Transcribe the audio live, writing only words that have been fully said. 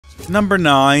Number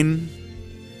 9.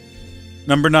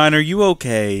 Number 9, are you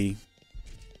okay?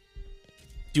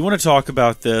 Do you want to talk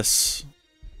about this?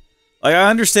 Like, I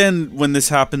understand when this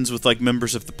happens with, like,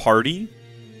 members of the party,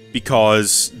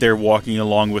 because they're walking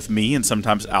along with me, and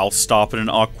sometimes I'll stop in an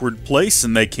awkward place,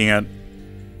 and they can't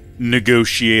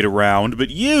negotiate around, but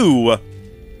you're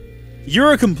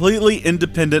a completely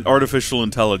independent artificial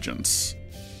intelligence.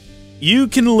 You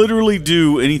can literally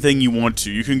do anything you want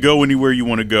to. You can go anywhere you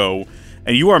want to go,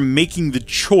 and you are making the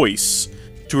choice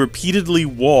to repeatedly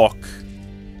walk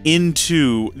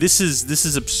into... This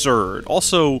is absurd.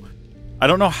 Also, I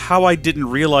don't know how I didn't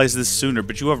realize this sooner,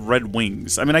 but you have red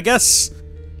wings. I mean, I guess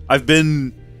I've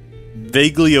been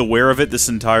vaguely aware of it this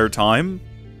entire time,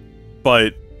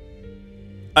 but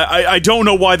I don't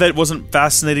know why that wasn't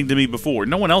fascinating to me before.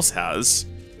 No one else has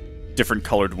different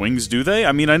colored wings, do they?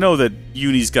 I mean, I know that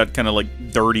Uni's got kind of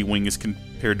like dirty wings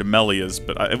compared to Melia's,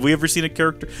 but have we ever seen a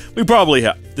character? We probably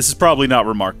have. This is probably not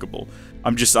remarkable.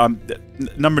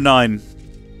 Number 9.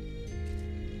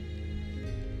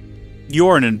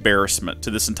 You're an embarrassment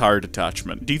to this entire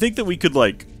detachment. Do you think that we could,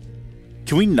 like...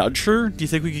 Can we nudge her? Do you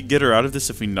think we could get her out of this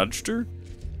if we nudged her?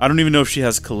 I don't even know if she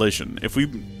has collision. If we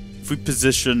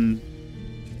position...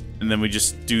 And then we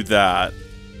just do that.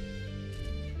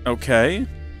 Okay.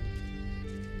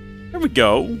 There we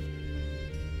go.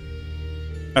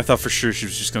 I thought for sure she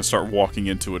was just going to start walking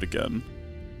into it again.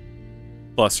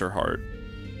 Bless her heart.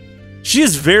 She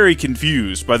is very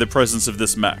confused by the presence of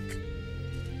this mech.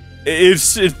 It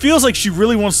feels like she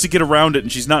really wants to get around it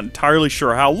and she's not entirely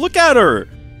sure how. Look at her!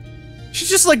 She's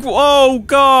just like, oh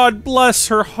God, bless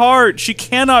her heart. She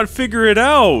cannot figure it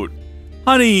out.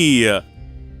 Honey.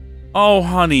 Oh,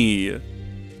 honey.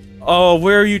 Oh,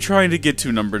 where are you trying to get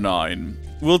to, number 9?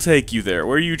 We'll take you there.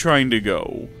 Where are you trying to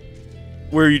go?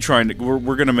 Where are you trying to...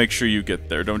 We're gonna make sure you get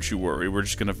there. Don't you worry. We're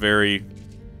just gonna very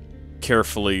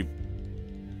carefully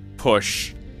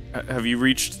push. Have you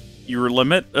reached your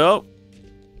limit? Oh.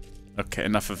 Okay,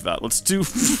 enough of that. Let's do...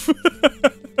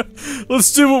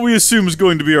 Let's do what we assume is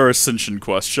going to be our Ascension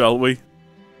quest, shall we?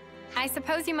 I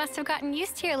suppose you must have gotten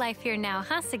used to your life here now,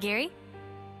 huh, Sagiri?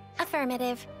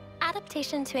 Affirmative.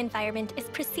 Adaptation to environment is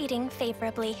proceeding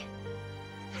favorably.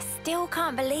 Still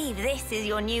can't believe this is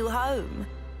your new home.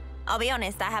 I'll be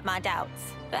honest, I had my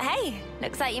doubts. But hey,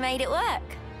 looks like you made it work.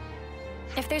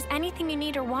 If there's anything you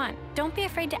need or want, don't be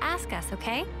afraid to ask us,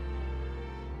 okay?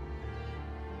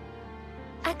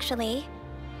 Actually,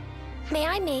 may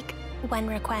I make one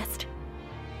request?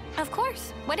 Of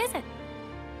course. What is it?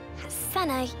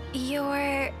 Senna,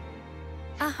 your...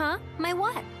 Uh-huh. My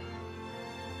what?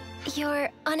 Your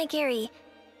onigiri.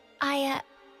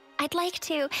 I'd like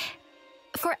to...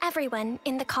 for everyone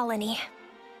in the colony.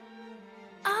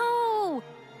 Oh!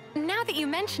 Now that you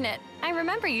mention it, I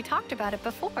remember you talked about it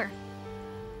before.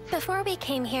 Before we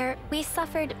came here, we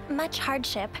suffered much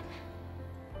hardship.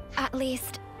 At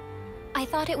least, I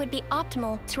thought it would be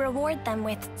optimal to reward them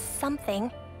with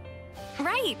something.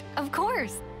 Right, of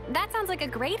course. That sounds like a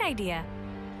great idea.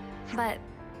 But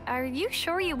are you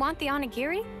sure you want the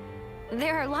onigiri?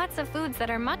 There are lots of foods that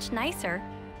are much nicer.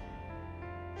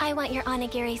 I want your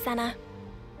onigiri, Senna.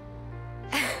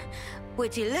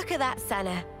 Would you look at that,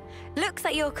 Senna? Looks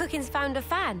like your cooking's found a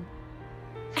fan.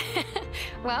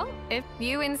 Well, if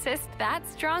you insist that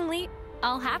strongly,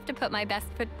 I'll have to put my best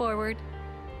foot forward.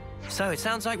 So it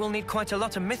sounds like we'll need quite a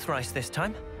lot of myth rice this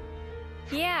time.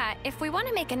 Yeah, if we want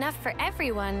to make enough for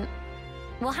everyone,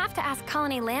 we'll have to ask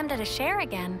Colony Lambda to share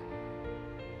again.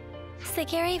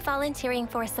 Sagiri volunteering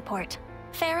for support.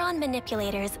 Pharaon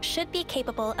manipulators should be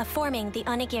capable of forming the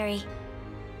onigiri.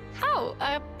 Oh,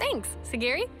 thanks,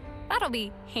 Sagiri. That'll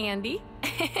be handy.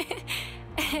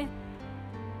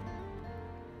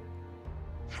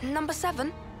 Number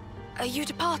 7, are you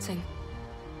departing?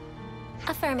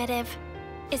 Affirmative.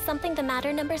 Is something the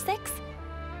matter, number 6?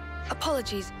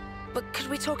 Apologies, but could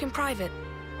we talk in private?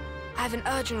 I have an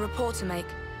urgent report to make.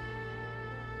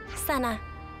 Senna,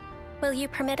 will you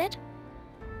permit it?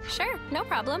 Sure, no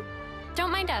problem.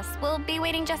 Don't mind us. We'll be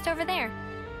waiting just over there.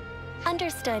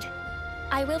 Understood.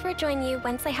 I will rejoin you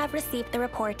once I have received the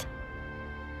report.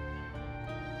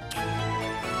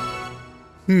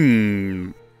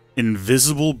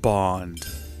 Invisible bond.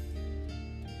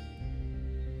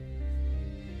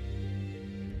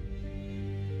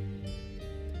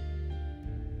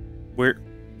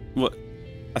 What?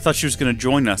 I thought she was going to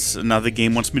join us, and now the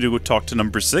game wants me to go talk to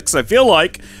number 6. I feel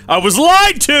like I was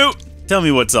lied to! Tell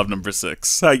me what's up, number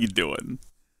 6. How you doing?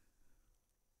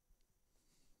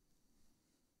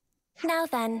 Now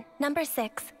then, number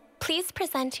 6, please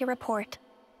present your report.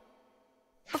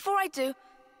 Before I do,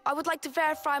 I would like to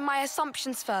verify my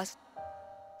assumptions first.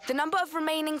 The number of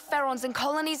remaining Ferrons in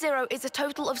Colony Zero is a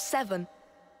total of 7.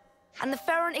 And the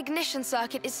Ferron ignition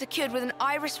circuit is secured with an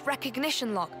iris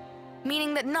recognition lock,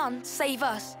 meaning that none, save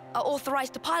us, are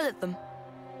authorized to pilot them.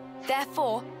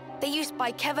 Therefore, their use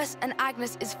by Kevus and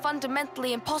Agnes is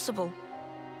fundamentally impossible.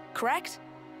 Correct?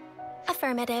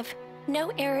 Affirmative.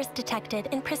 No errors detected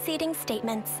in preceding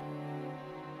statements.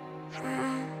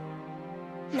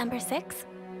 Number 6.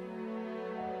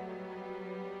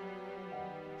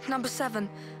 Number 7.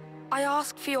 I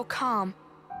asked for your calm.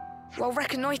 While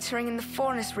reconnoitering in the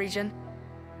Forest region,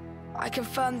 I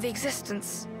confirmed the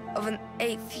existence of an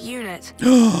 8th unit.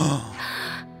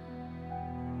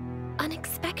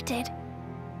 Unexpected.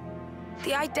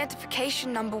 The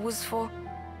identification number was for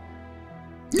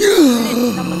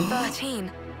unit number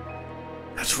 13.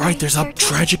 That's right, there's a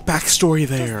tragic backstory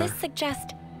there. Does this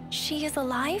suggest she is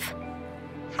alive?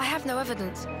 I have no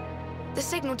evidence. The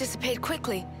signal disappeared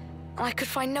quickly, and I could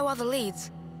find no other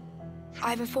leads.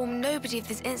 I have informed nobody of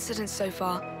this incident so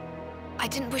far. I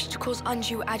didn't wish to cause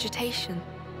undue agitation.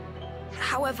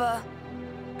 However,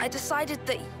 I decided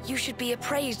that you should be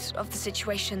appraised of the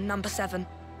situation, Number 7.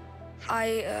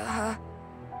 I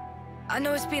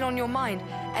know it's been on your mind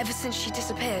ever since she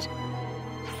disappeared.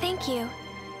 Thank you.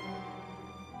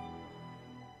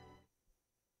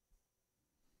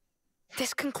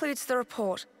 This concludes the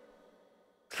report.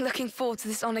 Looking forward to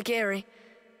this onigiri,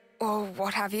 or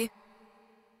what have you.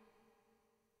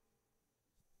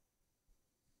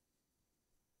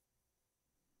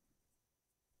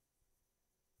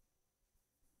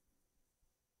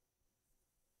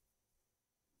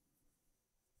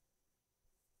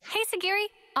 Hey, Sagiri,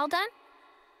 all done?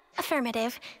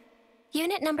 Affirmative.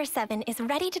 Unit number 7 is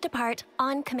ready to depart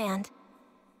on command.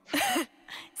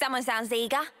 Someone sounds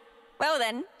eager. Well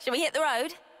then, shall we hit the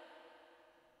road?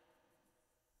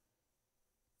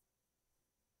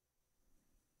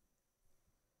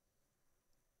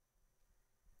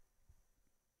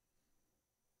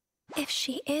 If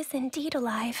she is indeed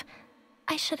alive,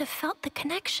 I should have felt the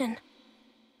connection.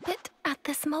 But at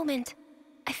this moment,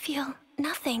 I feel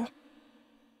nothing.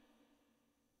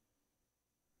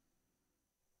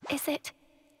 Is it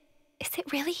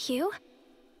really you?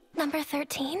 Number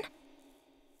 13?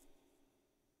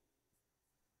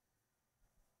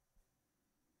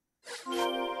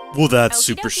 Well, that's Okie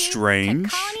super dokie,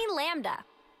 strange. to Colony Lambda.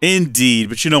 Indeed,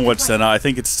 but you know what, Senna? I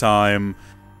think it's time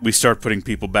we start putting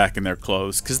people back in their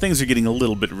clothes, because things are getting a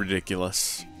little bit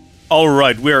ridiculous.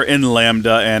 Alright, we are in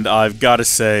Lambda, and I've got to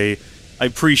say, I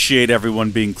appreciate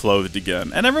everyone being clothed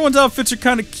again. And everyone's outfits are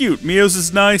kind of cute. Mio's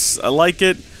is nice, I like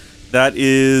it. That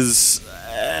is...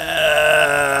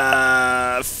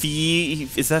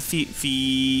 is that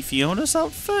Fiona's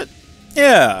outfit?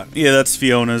 Yeah, that's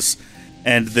Fiona's.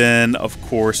 And then, of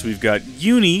course, we've got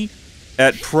Uni,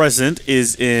 at present,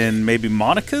 is in maybe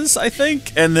Monica's, I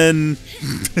think? And then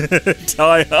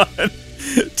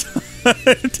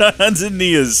Taihan's in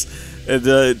Nia's. And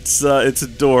it's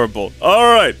adorable.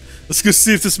 Alright, let's go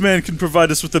see if this man can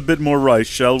provide us with a bit more rice,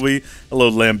 shall we? Hello,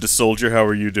 Lambda Soldier, how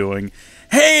are you doing?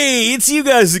 Hey, it's you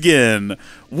guys again!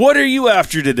 What are you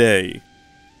after today?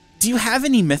 Do you have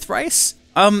any myth rice?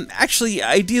 Actually,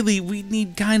 ideally, we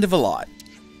need kind of a lot.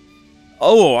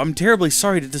 Oh, I'm terribly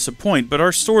sorry to disappoint, but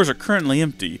our stores are currently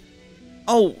empty.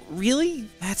 Oh, really?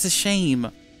 That's a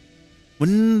shame.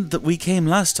 When we came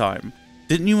last time,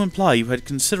 didn't you imply you had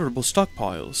considerable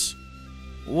stockpiles?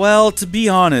 Well, to be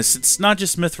honest, it's not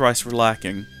just myth rice we're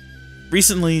lacking.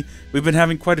 Recently, we've been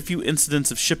having quite a few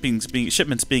incidents of shipments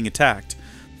being attacked.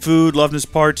 Food, Loveness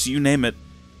parts, you name it.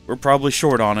 We're probably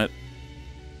short on it.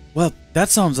 Well, that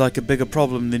sounds like a bigger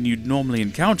problem than you'd normally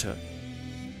encounter.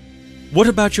 What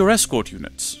about your escort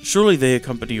units? Surely they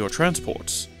accompany your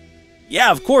transports.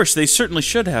 Yeah, of course, they certainly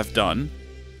should have done.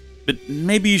 But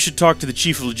maybe you should talk to the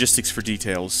Chief of Logistics for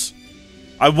details.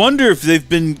 I wonder if they've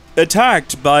been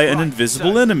attacked by an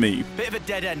invisible enemy. Bit of a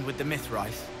dead end with the myth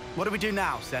rice. What do we do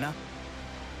now, Senna?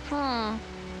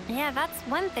 Yeah, that's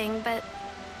one thing, but...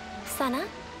 Senna?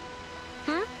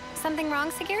 Something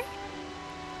wrong, Sagiri?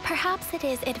 Perhaps it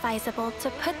is advisable to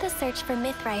put the search for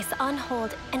myth rice on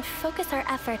hold and focus our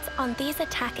efforts on these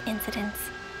attack incidents.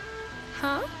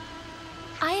 Huh?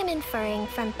 I am inferring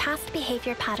from past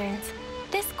behavior patterns.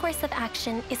 This course of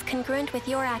action is congruent with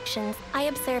your actions I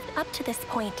observed up to this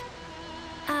point.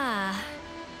 Ah.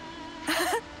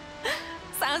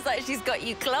 Sounds like she's got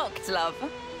you clocked, love.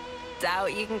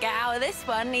 Doubt you can get out of this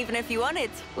one even if you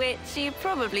wanted, which you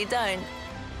probably don't.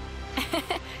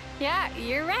 Yeah,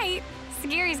 you're right.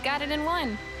 Sagiri's got it in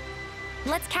one.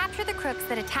 Let's capture the crooks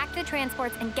that attacked the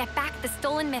transports and get back the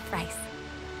stolen myth rice.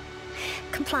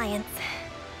 Compliance.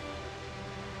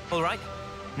 All right.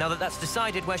 Now that that's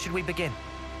decided, where should we begin?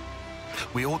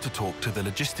 We ought to talk to the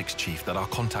logistics chief that our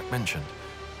contact mentioned.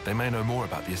 They may know more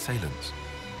about the assailants.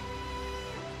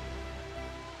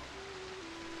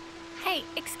 Hey,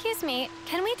 excuse me,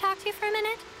 can we talk to you for a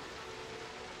minute?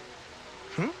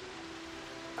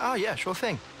 Oh, yeah, sure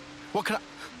thing. What can I...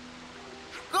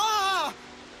 Ah!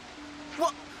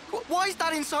 What? Why is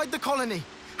that inside the colony?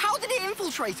 How did it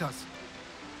infiltrate us?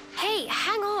 Hey,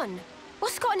 hang on.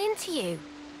 What's gotten into you?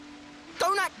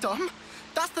 Don't act dumb.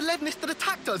 That's the Levnis that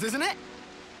attacked us, isn't it?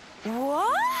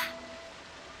 What?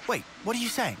 Wait, what are you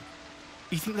saying?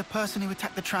 You think the person who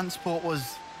attacked the transport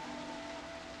was...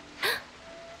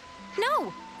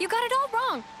 No, you got it all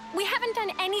wrong. We haven't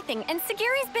done anything, and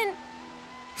Sagiri's been...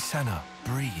 Senna,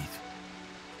 breathe.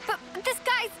 But this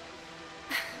guy's...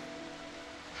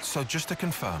 So just to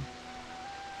confirm,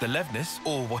 the Levnis,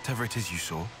 or whatever it is you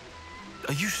saw,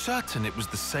 are you certain it was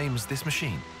the same as this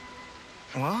machine?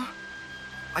 What?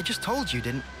 I just told you,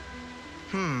 didn't...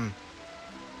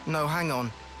 No, hang on.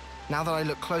 Now that I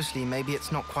look closely, maybe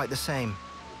it's not quite the same.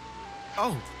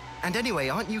 Oh, and anyway,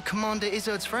 aren't you Commander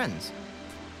Izzard's friends?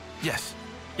 Yes.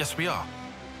 Yes, we are.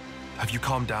 Have you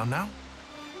calmed down now?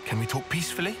 Can we talk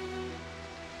peacefully?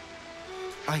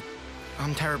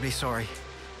 I'm terribly sorry.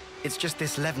 It's just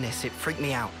this Levnis, it freaked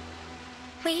me out.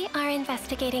 We are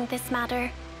investigating this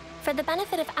matter. For the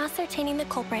benefit of ascertaining the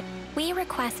culprit, we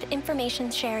request information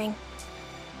sharing.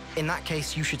 In that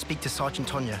case, you should speak to Sergeant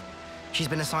Tonya. She's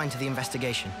been assigned to the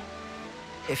investigation.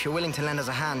 If you're willing to lend us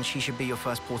a hand, she should be your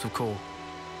first port of call.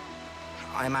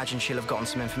 I imagine she'll have gotten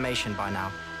some information by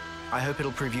now. I hope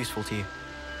it'll prove useful to you.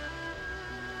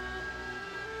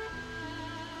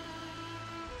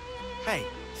 Hey,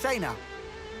 say now,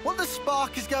 what the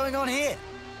spark is going on here?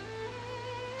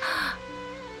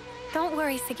 Don't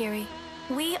worry, Sagiri.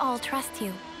 We all trust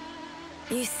you.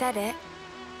 You said it.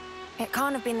 It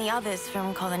can't have been the others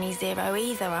from Colony Zero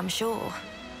either, I'm sure.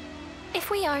 If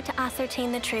we are to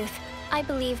ascertain the truth, I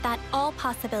believe that all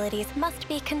possibilities must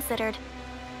be considered.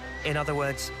 In other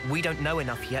words, we don't know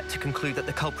enough yet to conclude that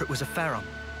the culprit was a Pharaon,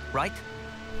 right?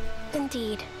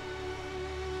 Indeed.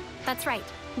 That's right.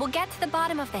 We'll get to the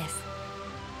bottom of this.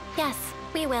 Yes,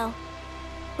 we will.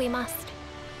 We must.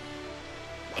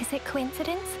 Is it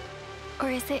coincidence?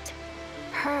 Or is it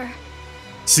her?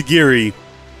 Sagiri,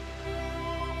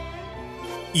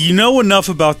 you know enough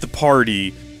about the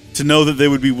party to know that they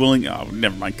would be willing... Oh,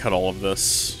 never mind. Cut all of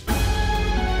this.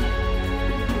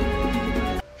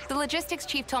 The logistics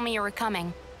chief told me you were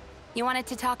coming. You wanted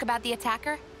to talk about the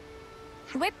attacker?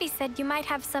 Whippy said you might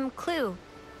have some clue.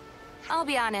 I'll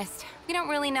be honest, we don't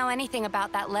really know anything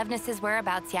about that Levnis's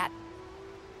whereabouts yet.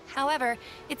 However,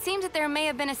 it seems that there may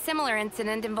have been a similar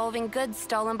incident involving goods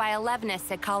stolen by a Levnis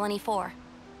at Colony 4.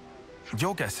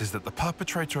 Your guess is that the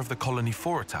perpetrator of the Colony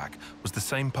 4 attack was the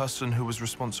same person who was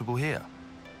responsible here?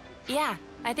 Yeah,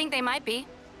 I think they might be.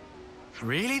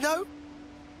 Really, though?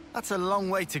 That's a long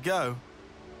way to go.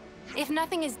 If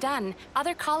nothing is done,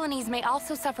 other colonies may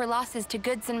also suffer losses to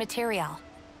goods and material.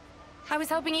 I was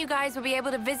hoping you guys would be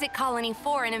able to visit Colony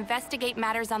 4 and investigate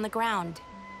matters on the ground.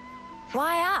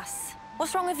 Why us?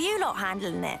 What's wrong with you lot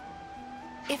handling it?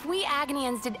 If we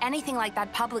Agnians did anything like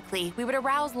that publicly, we would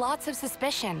arouse lots of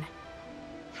suspicion.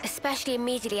 Especially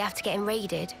immediately after getting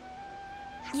raided.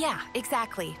 Yeah,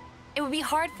 exactly. It would be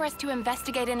hard for us to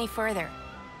investigate any further.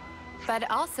 But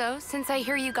also, since I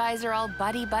hear you guys are all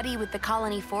buddy-buddy with the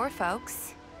Colony 4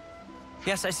 folks...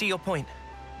 Yes, I see your point.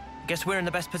 Guess we're in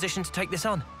the best position to take this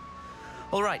on.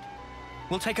 All right,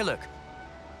 we'll take a look.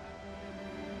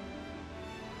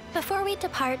 Before we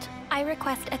depart, I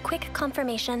request a quick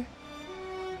confirmation.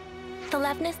 The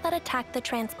Levnis that attacked the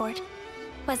transport,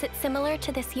 was it similar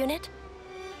to this unit?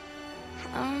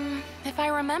 If I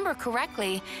remember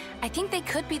correctly, I think they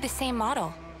could be the same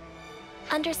model.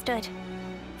 Understood.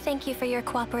 Thank you for your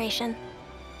cooperation.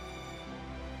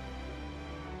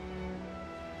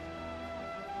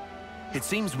 It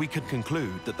seems we could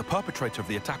conclude that the perpetrator of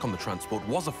the attack on the transport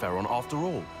was a Pharaon after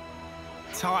all.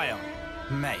 Tyle,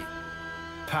 mate,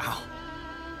 pal.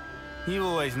 You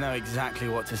always know exactly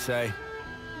what to say.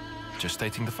 Just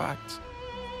stating the facts.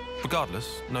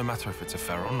 Regardless, no matter if it's a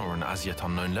Pharaon or an as-yet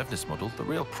unknown Levnis model, the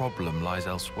real problem lies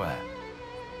elsewhere.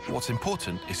 What's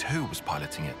important is who was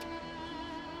piloting it.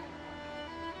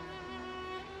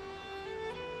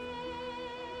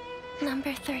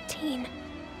 Number 13.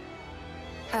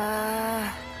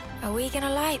 Are we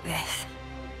gonna like this?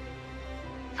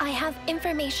 I have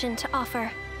information to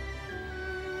offer.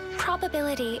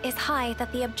 Probability is high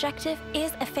that the objective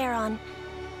is a Pharaon.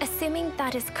 Assuming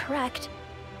that is correct,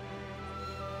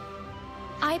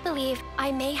 I believe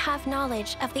I may have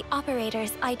knowledge of the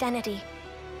operator's identity.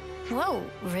 Whoa,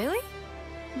 really?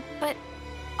 But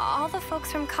all the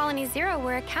folks from Colony Zero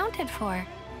were accounted for.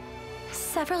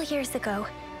 Several years ago,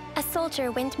 a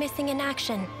soldier went missing in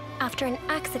action after an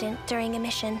accident during a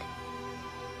mission.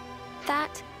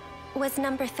 That was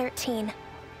number 13,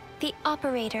 the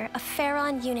operator of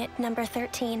Pharaon Unit number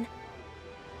 13.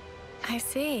 I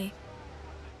see.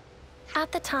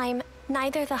 At the time,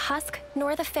 neither the husk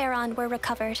nor the Pharaon were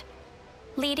recovered,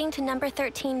 leading to number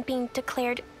 13 being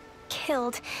declared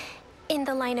killed in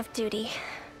the line of duty.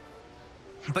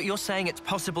 But you're saying it's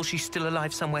possible she's still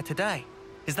alive somewhere today?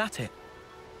 Is that it?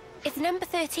 If number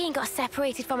 13 got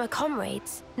separated from her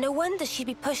comrades, no wonder she'd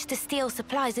be pushed to steal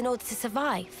supplies in order to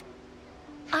survive.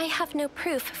 I have no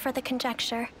proof for the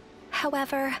conjecture.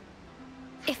 However,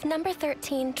 if number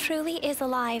 13 truly is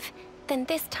alive, then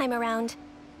this time around,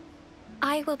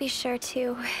 I will be sure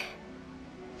to...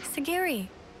 Sagiri,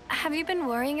 have you been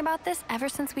worrying about this ever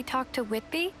since we talked to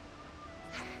Whitby?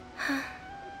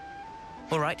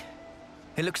 All right.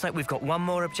 It looks like we've got one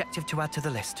more objective to add to the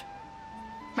list.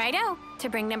 Righto, to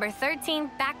bring number 13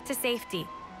 back to safety.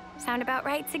 Sound about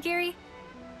right, Sagiri?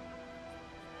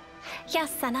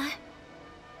 Yes, Senna.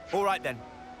 All right then.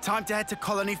 Time to head to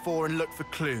Colony 4 and look for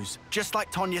clues, just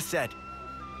like Tonya said.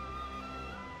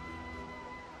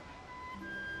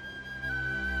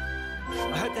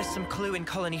 I hope there's some clue in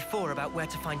Colony 4 about where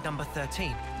to find number 13.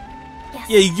 Yes.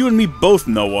 Yeah, you and me both,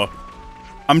 Noah.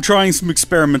 I'm trying some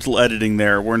experimental editing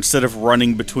there, where instead of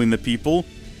running between the people,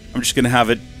 I'm just gonna have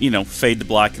it, you know, fade to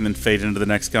black and then fade into the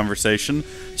next conversation.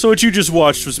 So what you just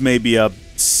watched was maybe a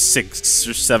 6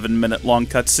 or 7 minute long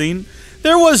cutscene.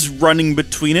 There was running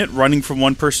between it, running from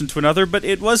one person to another, but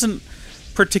it wasn't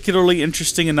particularly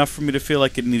interesting enough for me to feel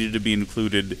like it needed to be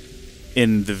included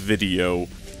in the video.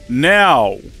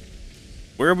 Now,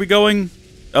 where are we going?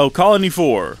 Oh, Colony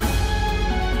 4.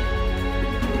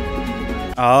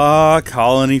 Ah,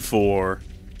 Colony 4.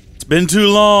 It's been too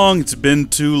long, it's been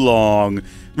too long.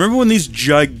 Remember when these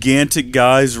gigantic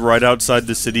guys right outside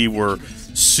the city were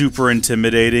super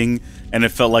intimidating, and it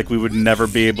felt like we would never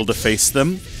be able to face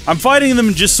them? I'm fighting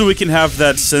them just so we can have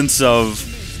that sense of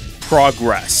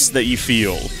progress that you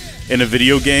feel in a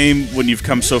video game when you've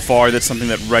come so far that something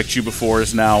that wrecked you before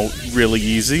is now really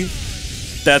easy.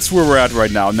 That's where we're at right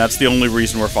now, and that's the only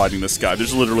reason we're fighting this guy.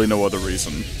 There's literally no other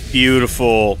reason.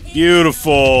 Beautiful.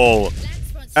 Beautiful.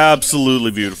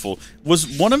 Absolutely beautiful.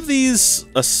 Was one of these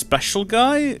a special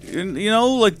guy? You know,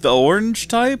 like the orange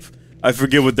type? I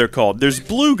forget what they're called. There's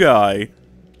blue guy,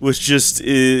 which just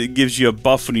gives you a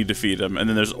buff when you defeat him, and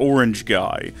then there's orange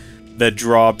guy that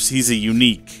drops... He's a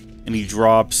unique, and he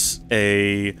drops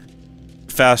a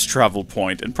fast travel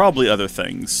point, and probably other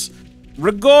things.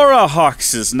 Regora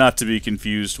Hoxes, not to be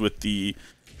confused with the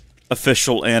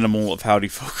official animal of Howdy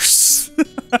Folks.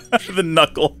 The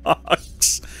Knuckle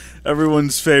Hawks.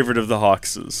 Everyone's favorite of the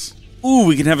Hoxes. Ooh,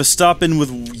 we can have a stop-in with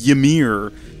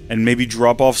Ymir and maybe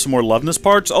drop off some more Loveness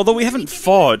parts, although we haven't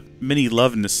fought many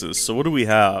Lovenesses, so what do we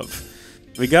have?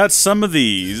 We got some of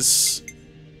these,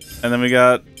 and then we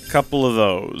got a couple of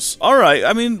those. Alright,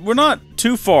 I mean, we're not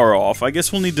too far off. I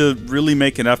guess we'll need to really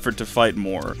make an effort to fight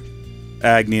more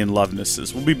Agni and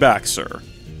Lovenesses. We'll be back, sir.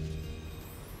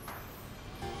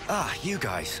 Ah, you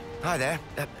guys. Hi there.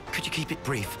 Could you keep it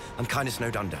brief? I'm kind of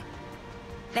snowed under.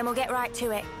 Then we'll get right to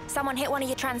it. Someone hit one of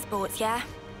your transports, yeah?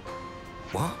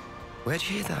 What? Where'd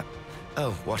you hear that?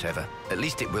 Oh, whatever. At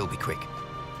least it will be quick.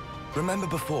 Remember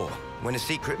before, when a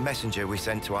secret messenger we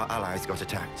sent to our allies got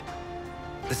attacked?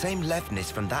 The same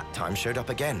Levnis from that time showed up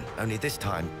again, only this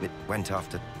time it went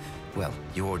after... well,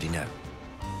 you already know.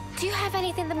 Do you have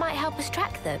anything that might help us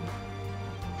track them?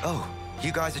 Oh,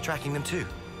 you guys are tracking them too?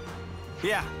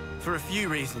 Yeah, for a few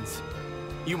reasons.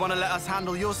 You want to let us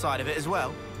handle your side of it as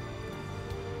well?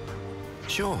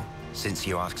 Sure, since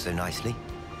you ask so nicely.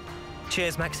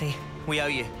 Cheers, Maxie. We owe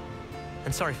you.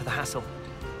 And sorry for the hassle.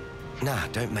 Nah,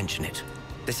 don't mention it.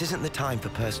 This isn't the time for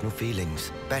personal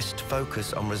feelings. Best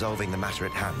focus on resolving the matter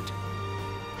at hand.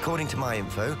 According to my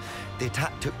info, the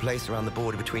attack took place around the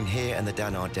border between here and the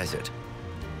Danar Desert.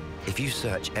 If you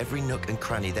search every nook and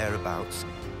cranny thereabouts,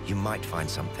 you might find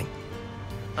something.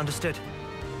 Understood.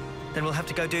 Then we'll have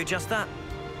to go do just that.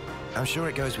 I'm sure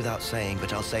it goes without saying,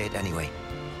 but I'll say it anyway.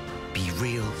 Be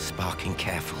real sparking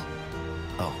careful.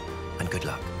 Oh, and good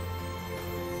luck.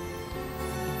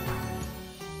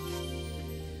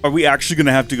 Are we actually going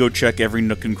to have to go check every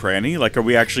nook and cranny? Like, are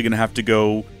we actually going to have to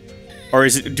go... Or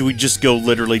do we just go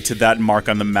literally to that mark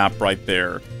on the map right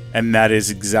there? And that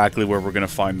is exactly where we're going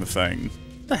to find the thing.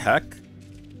 What the heck?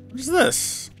 What is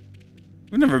this?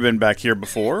 We've never been back here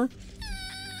before.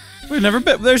 We've never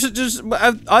been... There's just...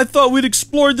 I thought we'd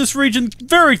explored this region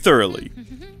very thoroughly.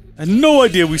 I had no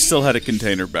idea we still had a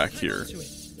container back here.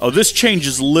 Oh, this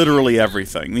changes literally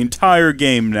everything. The entire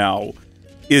game now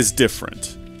is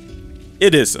different.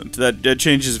 It isn't. That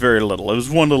changes very little. It was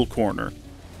one little corner.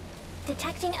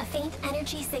 Detecting a faint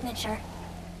energy signature.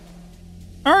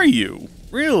 Are you?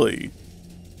 Really?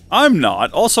 I'm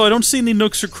not. Also, I don't see any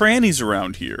nooks or crannies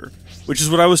around here, which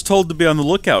is what I was told to be on the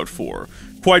lookout for.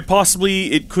 Quite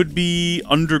possibly, it could be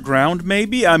underground,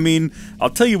 maybe? I mean,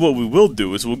 I'll tell you what we will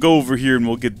do is we'll go over here and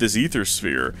we'll get this ether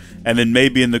sphere, and then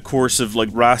maybe in the course of, like,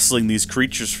 wrestling these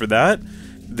creatures for that,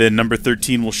 then number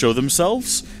 13 will show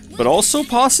themselves. But also,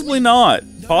 possibly not.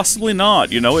 Possibly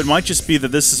not, you know? It might just be that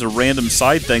this is a random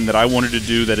side thing that I wanted to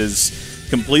do that is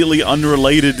completely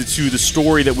unrelated to the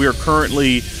story that we are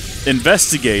currently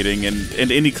investigating,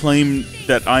 and any claim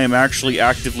that I am actually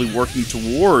actively working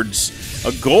towards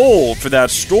a goal for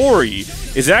that story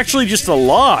is actually just a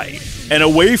lie, and a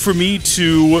way for me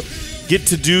to get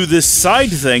to do this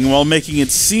side thing while making it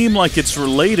seem like it's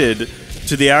related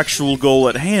to the actual goal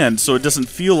at hand, so it doesn't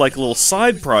feel like a little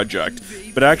side project,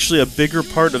 but actually a bigger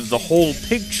part of the whole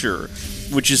picture,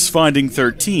 which is finding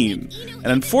 13. And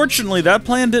unfortunately, that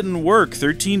plan didn't work.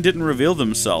 13 didn't reveal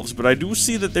themselves, but I do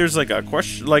see that there's like a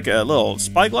question, like a little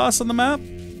spyglass on the map.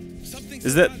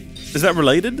 Is that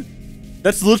related?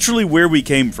 That's literally where we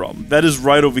came from. That is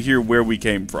right over here where we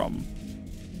came from.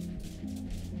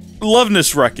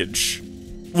 Loveness wreckage.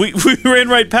 We ran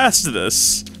right past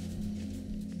this.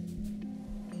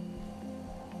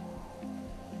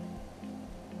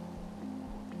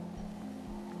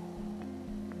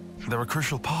 There are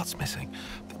crucial parts missing.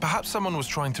 Perhaps someone was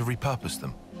trying to repurpose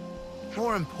them.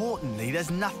 More importantly, there's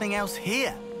nothing else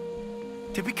here.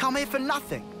 Did we come here for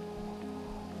nothing?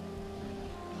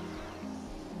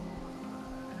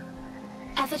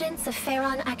 Evidence of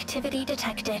Pharaon activity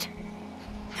detected.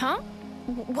 Huh?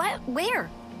 What? Where?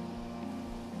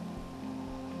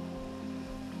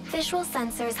 Visual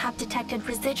sensors have detected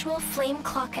residual flame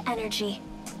clock energy.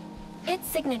 Its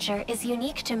signature is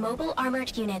unique to mobile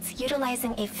armored units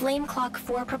utilizing a flame clock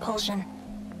for propulsion.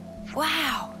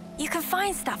 Wow, you can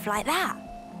find stuff like that.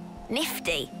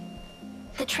 Nifty.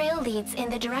 The trail leads in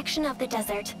the direction of the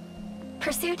desert.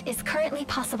 Pursuit is currently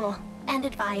possible and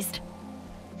advised.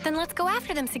 Then let's go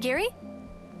after them, Sagiri.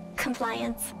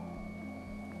 Compliance.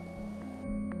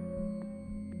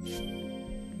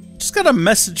 Just got a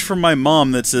message from my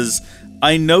mom that says,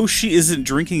 I know she isn't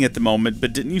drinking at the moment,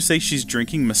 but didn't you say she's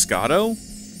drinking Moscato?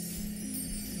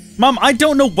 Mom, I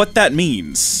don't know what that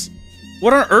means.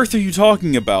 What on earth are you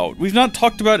talking about? We've not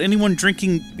talked about anyone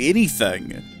drinking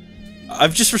anything.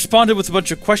 I've just responded with a bunch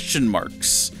of question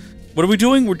marks. What are we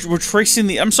doing? We're tracing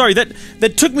the... I'm sorry,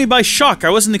 that took me by shock.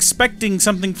 I wasn't expecting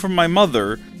something from my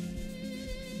mother.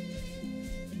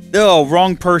 Oh,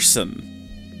 wrong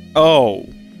person. Oh.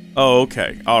 Oh,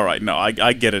 okay. Alright, no,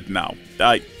 I get it now.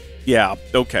 Yeah,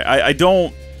 okay. I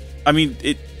don't... I mean,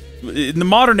 in the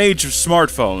modern age of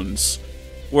smartphones,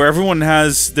 where everyone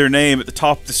has their name at the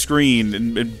top of the screen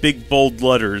in big, bold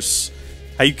letters,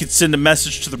 how you could send a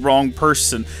message to the wrong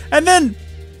person, and then...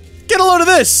 Get a load of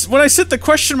this! When I sent the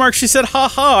question mark, she said,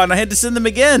 haha, and I had to send them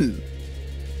again.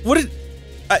 What did...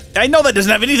 I know that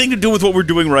doesn't have anything to do with what we're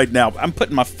doing right now. I'm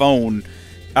putting my phone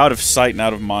out of sight and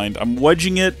out of mind. I'm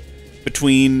wedging it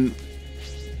between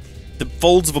the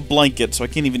folds of a blanket so I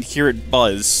can't even hear it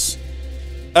buzz.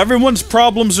 Everyone's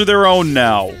problems are their own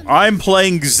now. I'm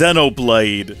playing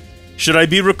Xenoblade. Should I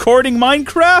be recording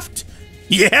Minecraft?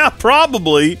 Yeah,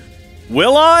 probably.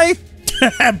 Will I?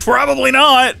 Probably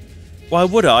not. Why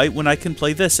would I when I can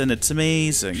play this and it's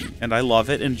amazing? And I love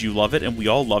it and you love it and we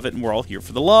all love it and we're all here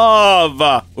for the love.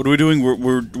 What are we doing?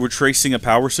 We're tracing a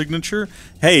power signature?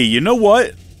 Hey, you know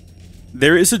what?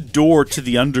 There is a door to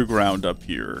the underground up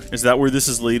here. Is that where this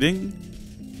is leading?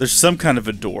 There's some kind of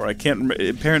a door. I can't remember.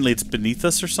 Apparently it's beneath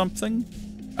us or something.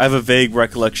 I have a vague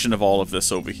recollection of all of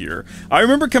this over here. I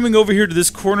remember coming over here to this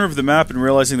corner of the map and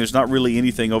realizing there's not really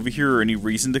anything over here or any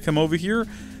reason to come over here.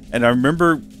 And I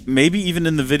remember maybe even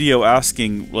in the video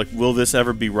asking, like, will this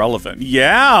ever be relevant?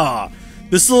 Yeah!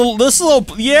 This little,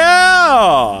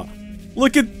 yeah!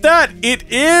 Look at that! It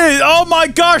is! Oh my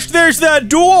gosh, there's that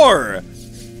door!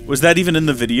 Was that even in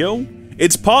the video?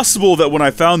 It's possible that when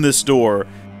I found this door,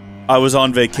 I was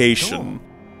on vacation.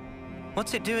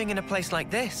 What's it doing in a place like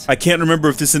this? I can't remember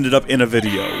if this ended up in a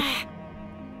video.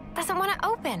 Doesn't want to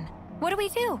open. What do we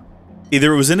do?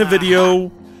 Either it was in a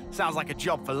video... Sounds like a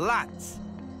job for lads.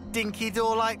 Dinky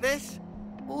door like this?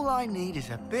 All I need is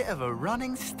a bit of a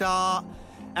running start,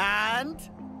 and...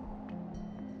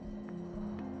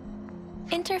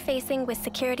 Interfacing with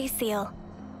security seal.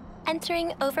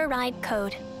 Entering override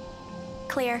code.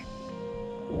 Clear.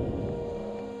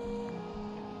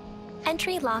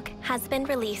 Entry lock has been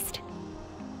released.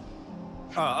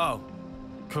 Oh.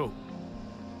 Cool.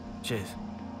 Cheers.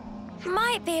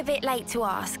 Might be a bit late to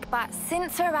ask, but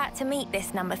since we're about to meet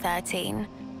this number 13,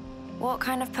 what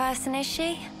kind of person is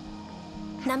she?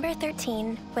 Number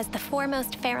 13 was the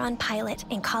foremost Pharaon pilot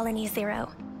in Colony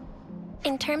Zero.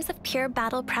 In terms of pure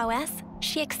battle prowess,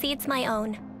 she exceeds my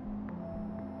own.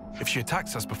 If she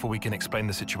attacks us before we can explain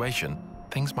the situation,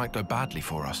 things might go badly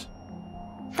for us.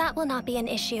 That will not be an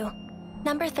issue.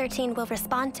 Number 13 will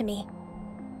respond to me.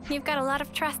 You've got a lot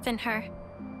of trust in her.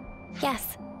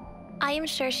 Yes, I am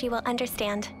sure she will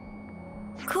understand.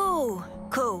 Cool.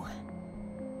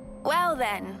 Well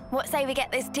then, what say we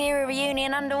get this Tira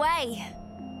reunion underway?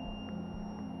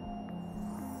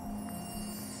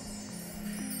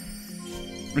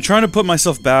 I'm trying to put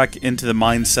myself back into the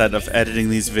mindset of editing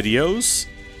these videos.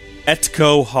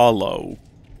 Etco Hollow.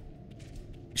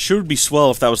 Sure would be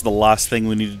swell if that was the last thing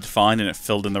we needed to find and it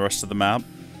filled in the rest of the map.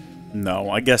 No,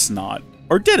 I guess not.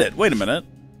 Or did it? Wait a minute.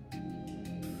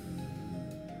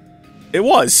 It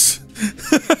was.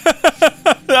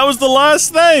 That was the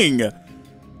last thing.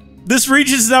 This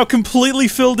region is now completely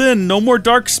filled in. No more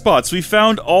dark spots. We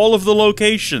found all of the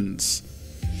locations.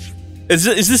 Is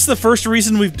this the first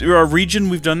region we've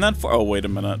done that for? Oh, wait a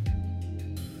minute.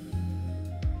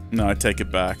 No, I take it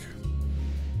back.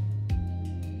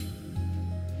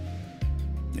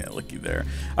 Yeah, looky there.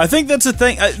 I think that's a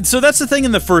thing. So that's the thing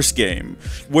in the first game,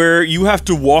 where you have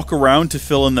to walk around to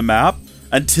fill in the map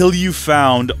until you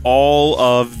found all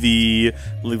of the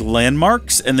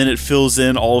landmarks, and then it fills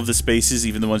in all of the spaces,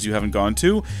 even the ones you haven't gone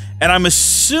to. And I'm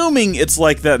assuming it's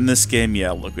like that in this game.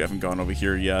 Yeah, look, we haven't gone over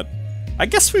here yet. I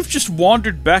guess we've just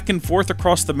wandered back and forth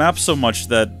across the map so much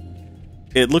that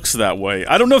it looks that way.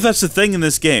 I don't know if that's the thing in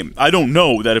this game. I don't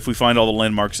know that if we find all the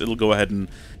landmarks, it'll go ahead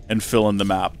and fill in the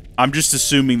map. I'm just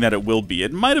assuming that it will be.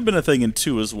 It might have been a thing in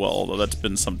 2 as well, although that's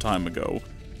been some time ago.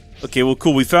 Okay, well,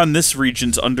 cool. We found this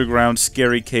region's underground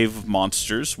scary cave of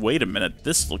monsters. Wait a minute.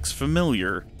 This looks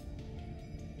familiar.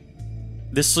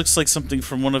 This looks like something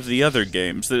from one of the other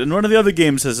games. And one of the other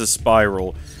games has a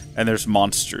spiral, and there's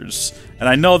monsters. And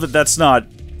I know that that's not,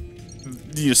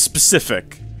 you know,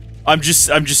 specific. I'm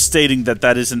just stating that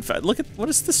that is in fact. Look at, what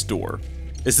is this door?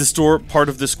 Is this door part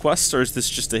of this quest, or is this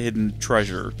just a hidden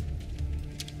treasure?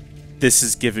 This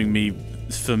is giving me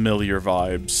familiar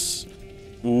vibes.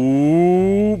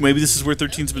 Ooh, maybe this is where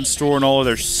 13's been storing all of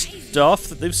their stuff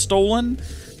that they've stolen,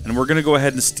 and we're gonna go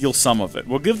ahead and steal some of it.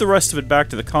 We'll give the rest of it back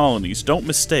to the colonies, don't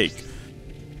mistake.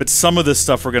 But some of this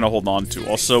stuff we're gonna hold on to.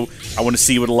 Also, I want to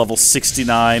see what a level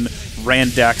 69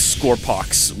 Randax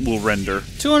Scorepox will render.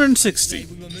 260.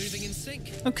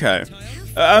 Okay.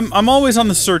 I'm always on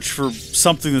the search for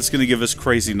something that's gonna give us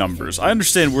crazy numbers. I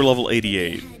understand we're level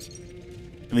 88.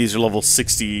 And these are level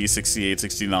 60, 68,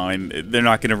 69. They're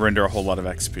not going to render a whole lot of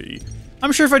XP.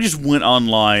 I'm sure if I just went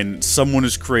online, someone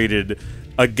has created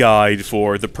a guide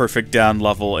for the perfect down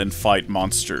level and fight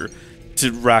monster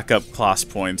to rack up class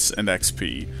points and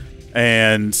XP.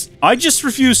 And I just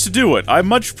refuse to do it. I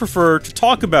much prefer to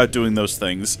talk about doing those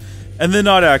things and then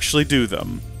not actually do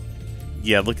them.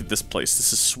 Yeah, look at this place.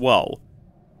 This is swell.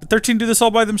 The 13 do this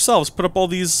all by themselves. Put up all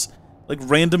these like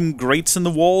random grates in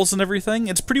the walls and everything.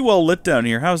 It's pretty well lit down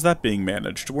here. How's that being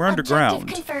managed? We're underground.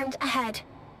 Objective confirmed ahead.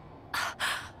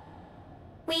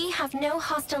 We have no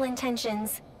hostile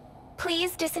intentions.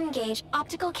 Please disengage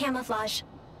optical camouflage.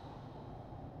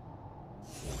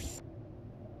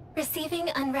 Receiving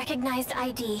unrecognized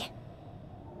ID.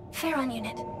 Pharaon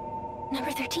unit.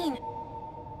 Number 13.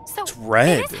 So, it's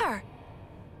red. It is her.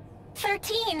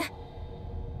 13.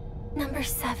 Number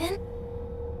 7.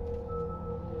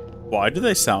 Why do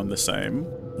they sound the same?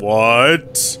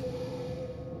 What?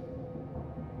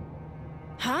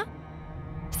 Huh?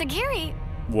 Sagiri.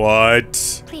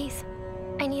 What? Please,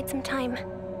 I need some time.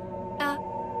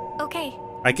 Okay.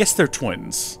 I guess they're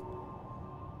twins.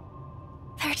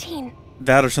 13.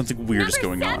 That or something weird is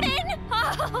going on.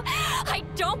 Oh, I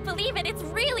don't believe it. It's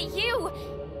really you.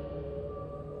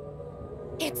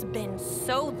 It's been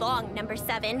so long, number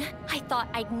 7. I thought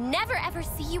I'd never ever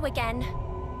see you again.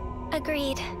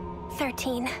 Agreed.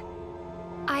 13.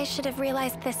 I should have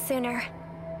realized this sooner.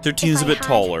 13 is a bit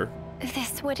taller.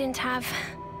 This wouldn't have...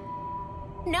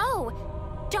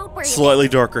 No! Don't worry. Slightly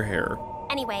darker hair.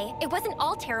 Anyway, it wasn't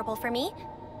all terrible for me.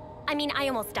 I mean, I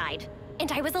almost died.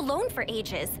 And I was alone for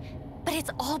ages. But it's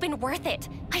all been worth it.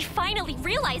 I finally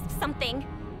realized something.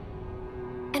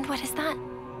 And what is that?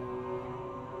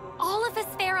 All of us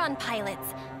Pharaon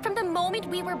pilots, from the moment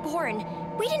we were born,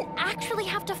 we didn't actually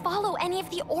have to follow any of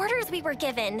the orders we were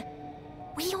given.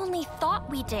 We only thought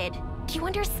we did. Do you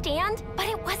understand? But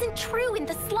it wasn't true in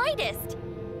the slightest.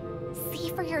 See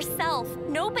for yourself.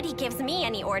 Nobody gives me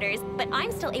any orders, but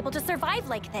I'm still able to survive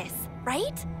like this,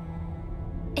 right?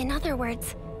 In other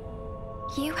words,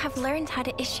 you have learned how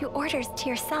to issue orders to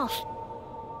yourself.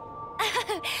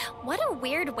 What a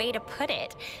weird way to put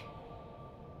it.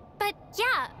 But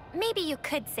yeah, maybe you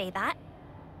could say that.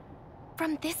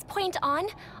 From this point on,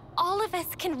 all of us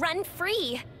can run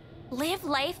free. Live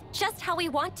life just how we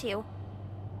want to.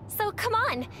 So come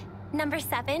on, number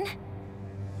 7.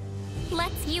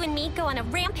 Let's you and me go on a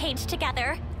rampage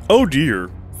together. Oh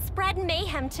dear. Spread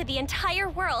mayhem to the entire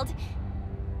world.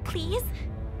 Please?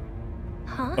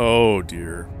 Huh? Oh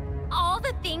dear. All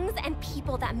the things and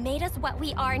people that made us what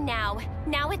we are now.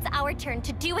 Now it's our turn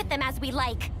to do with them as we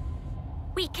like.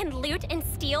 We can loot and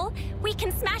steal. We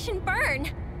can smash and burn.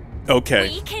 Okay.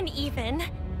 We can even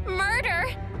murder.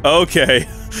 Okay.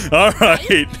 All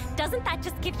right. Doesn't that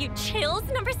just give you chills,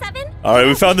 number 7? All right,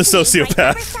 we found the sociopath.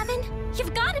 Right, number 7?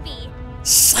 You've got to be.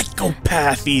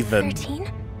 Psychopath, even. 13?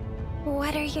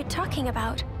 What are you talking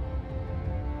about?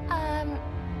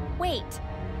 Wait.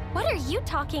 What are you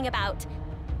talking about?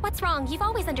 What's wrong? You've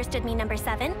always understood me, number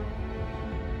 7.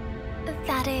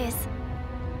 That is...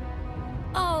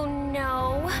 Oh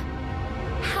no.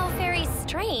 How very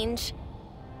strange.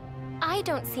 I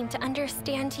don't seem to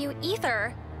understand you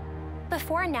either.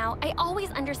 Before now, I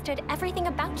always understood everything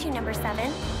about you, number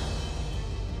 7.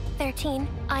 13,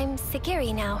 I'm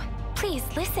Sagiri now. Please,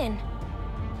 listen.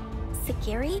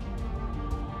 Sagiri?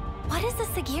 What is a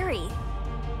Sagiri?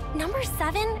 Number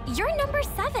 7? You're number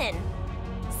 7!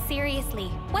 Seriously,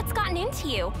 what's gotten into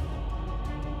you?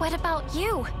 What about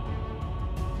you?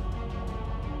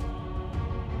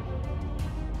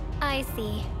 I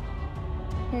see.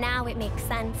 Now it makes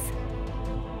sense.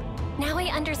 Now I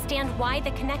understand why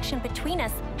the connection between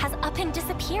us has up and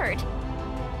disappeared.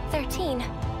 13.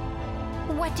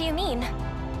 What do you mean?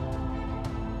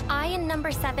 I and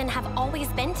number 7 have always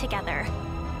been together.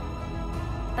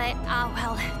 But,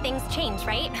 well, things change,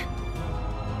 right?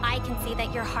 I can see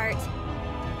that your heart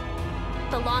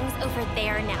belongs over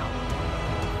there now.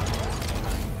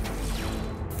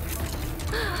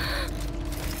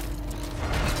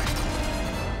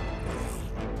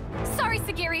 Sorry,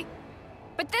 Sagiri,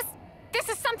 but this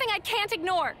is something I can't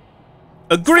ignore.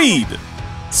 Agreed.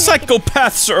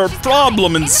 Psychopaths are a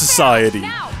problem in society.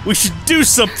 We should do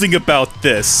something about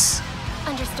this.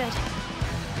 Understood.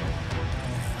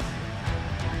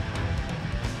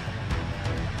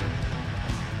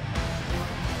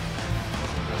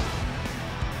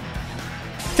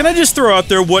 Can I just throw out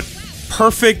there what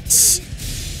perfect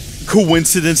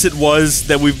coincidence it was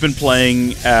that we've been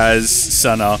playing as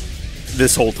Senna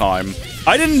this whole time?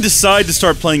 I didn't decide to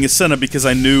start playing as Senna because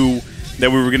I knew that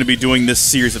we were going to be doing this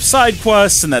series of side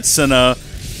quests and that Senna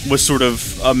was sort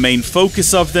of a main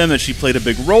focus of them, that she played a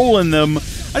big role in them.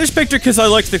 I just picked her because I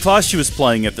liked the class she was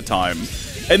playing at the time.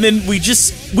 And then we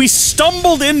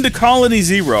stumbled into Colony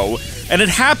Zero, and it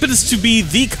happens to be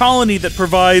the colony that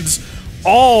provides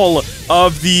all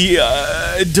of the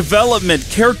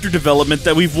character development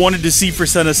that we've wanted to see for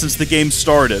Senna since the game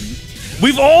started.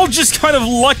 We've all just kind of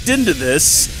lucked into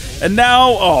this, and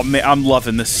now, oh man, I'm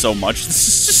loving this so much.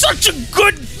 This is such a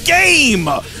good game!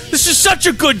 This is such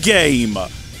a good game!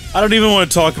 I don't even want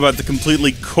to talk about the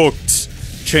completely cooked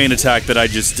chain attack that I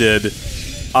just did.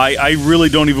 I really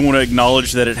don't even want to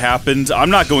acknowledge that it happened. I'm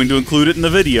not going to include it in the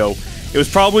video. It was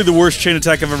probably the worst chain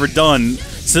attack I've ever done,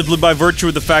 simply by virtue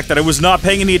of the fact that I was not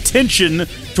paying any attention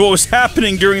to what was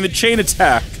happening during the chain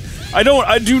attack. I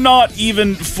do not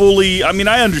even fully... I mean,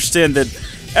 I understand that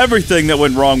everything that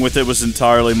went wrong with it was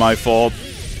entirely my fault,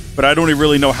 but I don't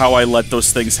really know how I let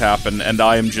those things happen, and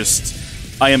I am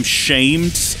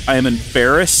shamed, I am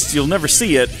embarrassed, you'll never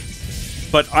see it,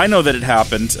 but I know that it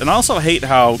happened, and I also hate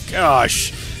how,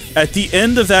 gosh, at the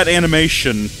end of that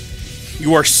animation,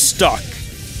 you are stuck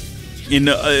in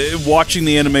watching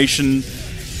the animation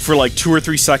for like 2 or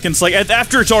 3 seconds, like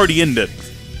after it's already ended,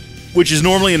 which is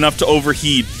normally enough to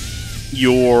overheat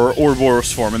your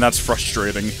Ouroboros form, and that's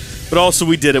frustrating. But also,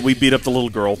 we did it. We beat up the little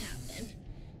girl.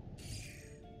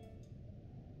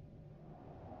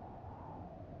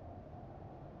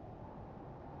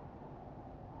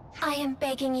 I am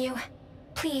begging you.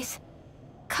 Please,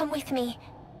 come with me.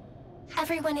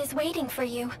 Everyone is waiting for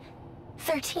you.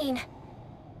 13.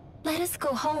 Let us go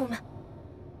home.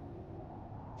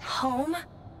 Home?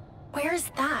 Where's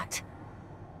that?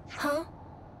 Huh?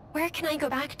 Where can I go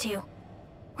back to?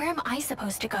 Where am I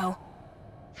supposed to go?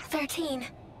 13.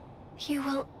 You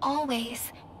will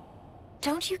always...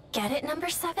 Don't you get it, number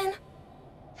 7?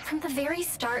 From the very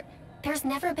start, there's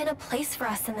never been a place for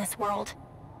us in this world.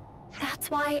 That's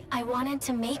why I wanted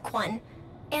to make one.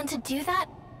 And to do that,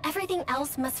 everything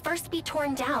else must first be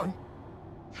torn down.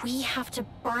 We have to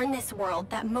burn this world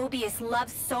that Mobius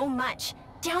loves so much,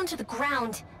 down to the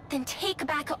ground, then take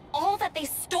back all that they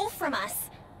stole from us.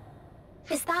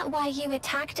 Is that why you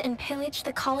attacked and pillaged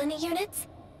the colony units?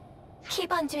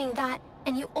 Keep on doing that,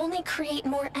 and you only create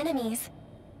more enemies.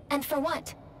 And for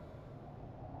what?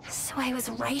 So I was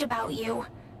right about you.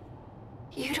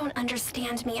 You don't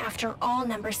understand me after all,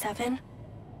 Number 7.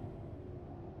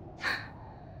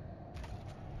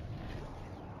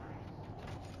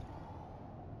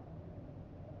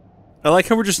 I like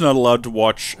how we're just not allowed to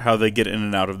watch how they get in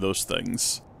and out of those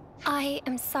things. I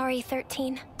am sorry,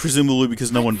 13. Presumably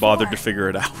because no one bothered 4. to figure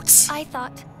it out. I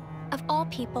thought, of all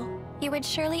people, you would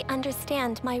surely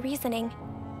understand my reasoning.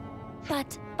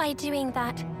 But by doing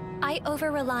that, I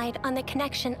over-relied on the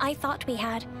connection I thought we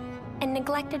had, and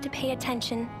neglected to pay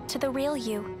attention to the real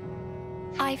you.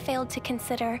 I failed to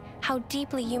consider how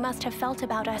deeply you must have felt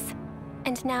about us,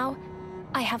 and now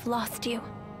I have lost you.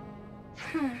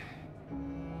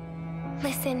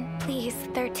 Listen, please,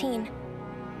 13.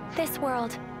 This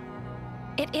world,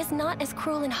 it is not as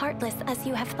cruel and heartless as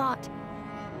you have thought.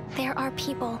 There are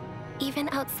people, even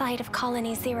outside of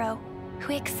Colony Zero,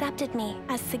 who accepted me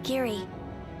as Sagiri,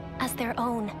 as their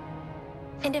own.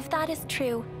 And if that is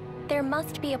true, there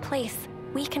must be a place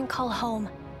we can call home.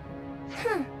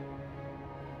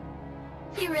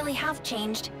 You really have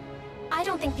changed. I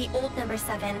don't think the old Number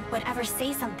 7 would ever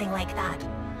say something like that.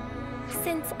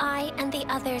 Since I and the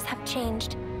others have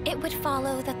changed, it would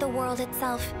follow that the world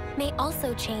itself may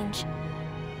also change.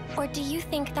 Or do you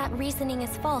think that reasoning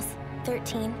is false,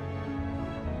 13?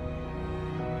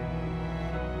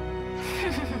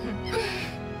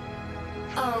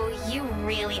 Oh, you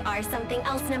really are something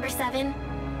else, Number 7.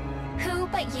 Who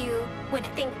but you would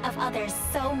think of others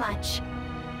so much?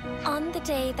 On the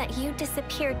day that you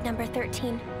disappeared, Number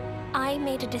 13, I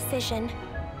made a decision.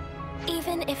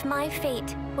 Even if my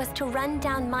fate was to run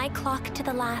down my clock to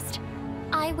the last,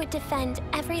 I would defend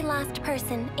every last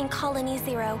person in Colony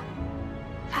Zero.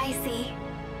 I see.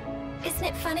 Isn't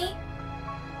it funny?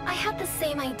 I had the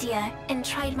same idea and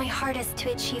tried my hardest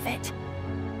to achieve it.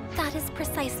 That is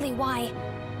precisely why,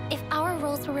 if our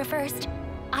roles were reversed,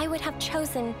 I would have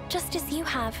chosen just as you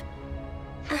have.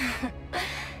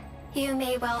 You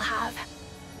may well have.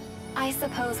 I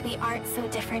suppose we aren't so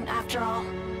different after all.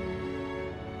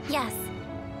 Yes,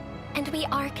 and we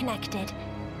are connected,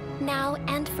 now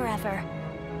and forever.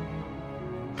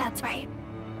 That's right.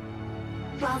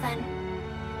 Well then,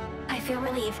 I feel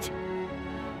relieved.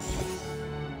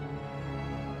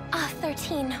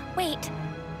 13, wait.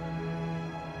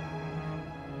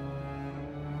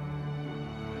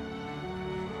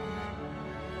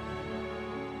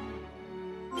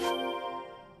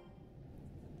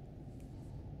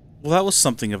 Well, that was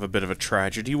something of a bit of a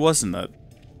tragedy, wasn't it?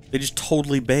 They just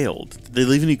totally bailed. Did they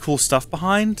leave any cool stuff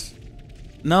behind?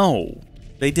 No,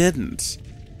 they didn't.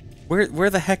 Where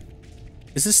the heck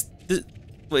is this?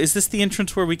 Is this the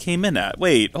entrance where we came in at?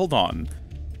 Wait, hold on.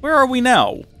 Where are we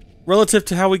now, relative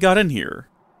to how we got in here?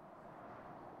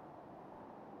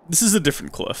 This is a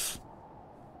different cliff.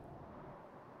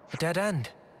 A dead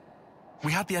end.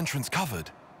 We had the entrance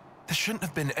covered. There shouldn't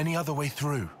have been any other way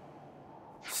through.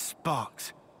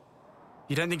 Sparks.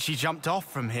 You don't think she jumped off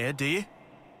from here, do you?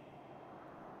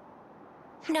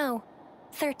 No,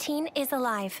 13 is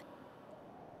alive.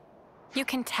 You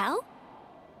can tell?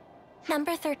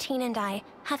 Number 13 and I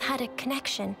have had a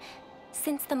connection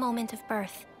since the moment of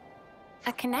birth.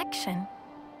 A connection?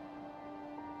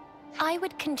 I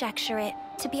would conjecture it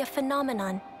to be a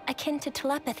phenomenon akin to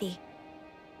telepathy.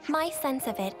 My sense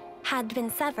of it had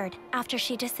been severed after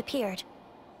she disappeared.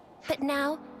 But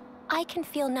now, I can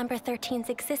feel Number 13's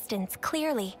existence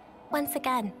clearly, once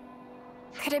again.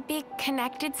 Could it be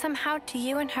connected somehow to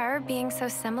you and her being so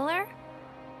similar?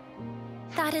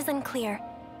 That is unclear.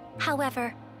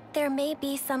 However, there may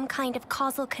be some kind of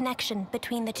causal connection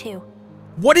between the two.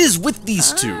 What is with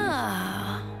these two?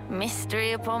 Ah,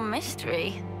 mystery upon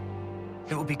mystery.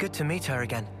 It would be good to meet her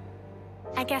again.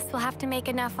 I guess we'll have to make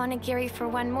enough onigiri for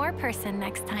one more person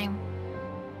next time.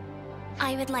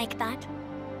 I would like that.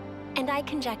 And I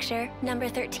conjecture Number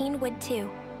 13 would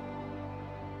too.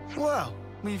 Well,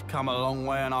 we've come a long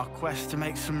way on our quest to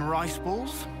make some rice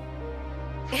balls.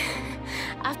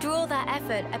 After all that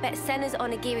effort, I bet Senna's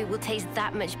onigiri will taste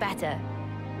that much better.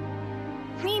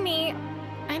 Mimi,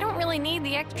 I don't really need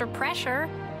the extra pressure.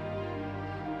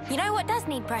 You know what does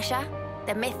need pressure?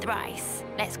 The myth rice.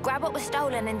 Let's grab what was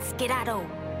stolen and skedaddle.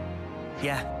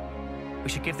 Yeah. We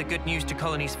should give the good news to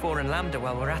Colonies 4 and Lambda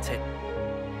while we're at it.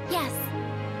 Yes.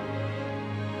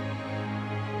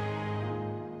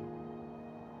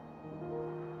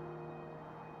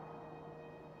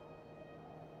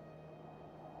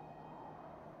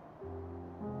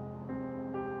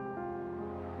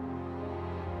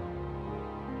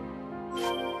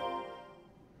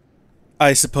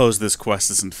 I suppose this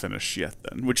quest isn't finished yet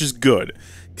then, which is good,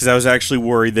 because I was actually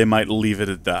worried they might leave it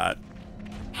at that.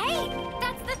 Hey,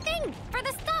 that's the thing for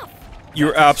the stuff.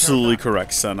 You're absolutely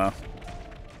correct, Senna.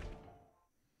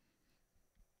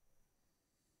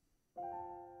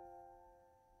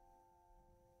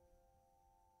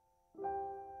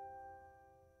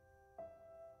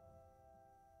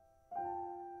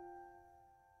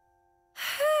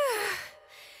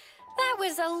 That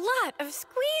was a lot of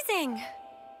squeezing.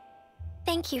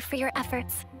 Thank you for your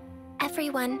efforts.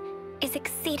 Everyone is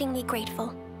exceedingly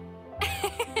grateful.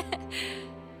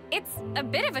 It's a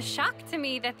bit of a shock to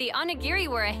me that the onigiri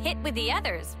were a hit with the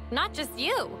others, not just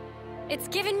you. It's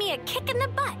given me a kick in the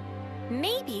butt.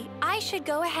 Maybe I should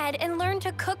go ahead and learn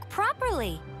to cook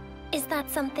properly. Is that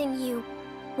something you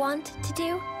want to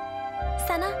do,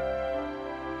 Senna?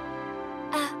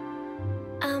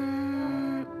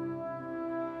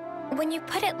 When you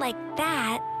put it like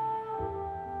that,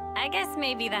 I guess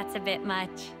maybe that's a bit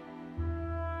much.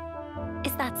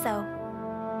 Is that so?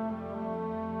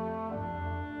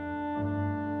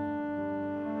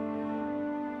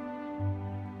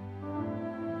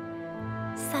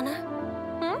 Senna?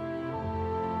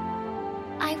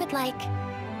 I would like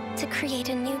to create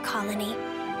a new colony.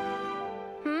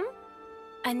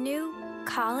 A new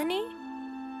colony?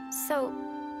 So,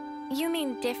 you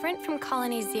mean different from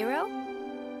Colony Zero?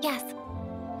 Yes.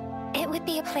 It would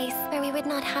be a place where we would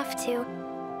not have to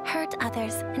hurt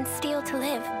others and steal to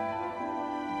live.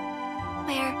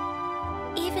 Where,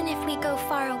 even if we go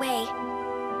far away,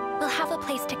 we'll have a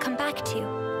place to come back to.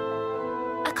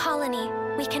 A colony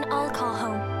we can all call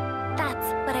home.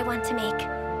 That's what I want to make.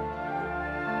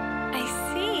 I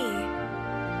see.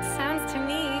 Sounds to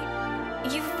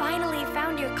me, you finally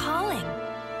found your calling.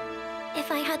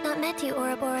 If I had not met you,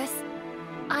 Ouroboros,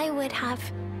 I would have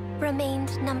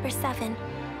remained number 7.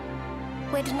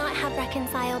 Would not have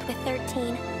reconciled with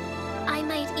 13. I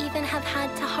might even have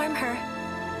had to harm her.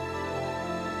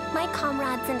 My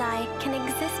comrades and I can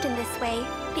exist in this way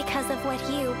because of what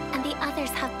you and the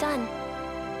others have done.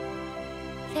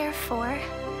 Therefore,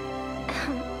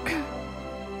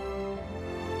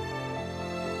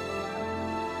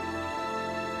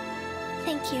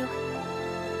 thank you,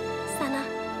 Senna.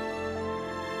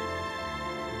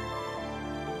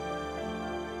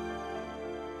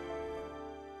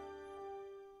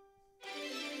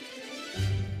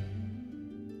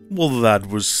 Well, that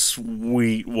was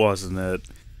sweet, wasn't it?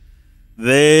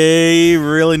 They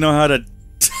really know how to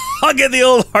tug at the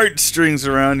old heartstrings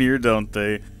around here, don't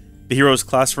they? The hero's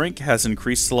class rank has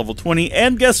increased to level 20,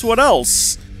 and guess what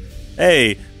else?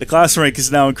 Hey, the class rank is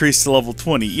now increased to level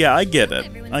 20. Yeah, I get it.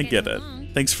 I get it.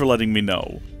 Thanks for letting me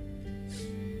know.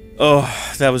 Oh,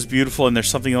 that was beautiful, and there's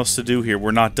something else to do here.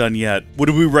 We're not done yet. What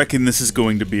do we reckon this is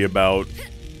going to be about?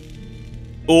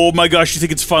 Oh my gosh, you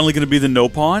think it's finally going to be the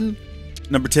Nopon?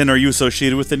 Number 10, are you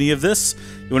associated with any of this?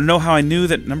 You want to know how I knew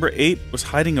that number 8 was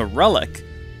hiding a relic?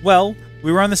 Well,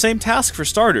 we were on the same task for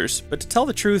starters, but to tell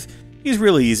the truth, he's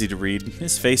really easy to read.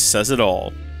 His face says it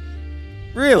all.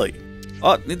 Really?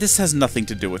 This has nothing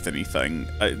to do with anything.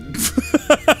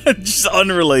 Just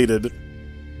unrelated.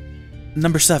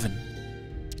 Number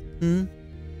 7.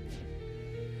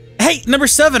 Hey, number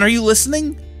 7, are you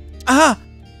listening? Ah!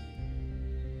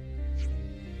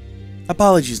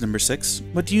 Apologies, number 6.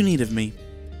 What do you need of me?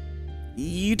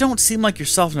 You don't seem like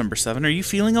yourself, number 7. Are you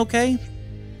feeling okay?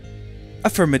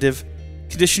 Affirmative.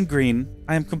 Condition green.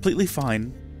 I am completely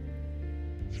fine.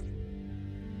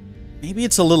 Maybe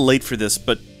it's a little late for this,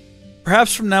 but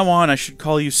perhaps from now on I should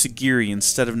call you Sagiri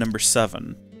instead of number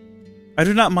 7. I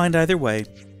do not mind either way.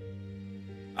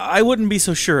 I wouldn't be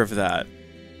so sure of that.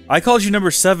 I called you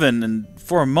number 7, and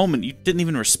for a moment you didn't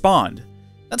even respond.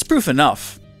 That's proof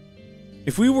enough.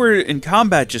 If we were in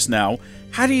combat just now,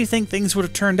 how do you think things would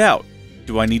have turned out?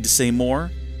 Do I need to say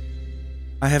more?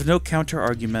 I have no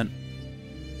counter-argument.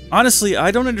 Honestly,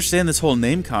 I don't understand this whole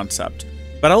name concept,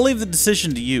 but I'll leave the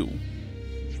decision to you.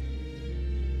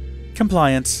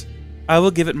 Compliance. I will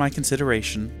give it my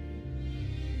consideration.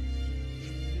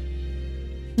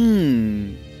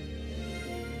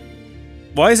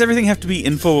 Why does everything have to be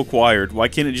info acquired? Why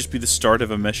can't it just be the start of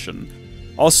a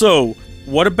mission? Also,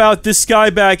 what about this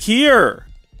guy back here?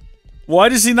 Why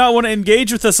does he not want to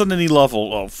engage with us on any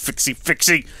level? Oh,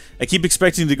 fixie. I keep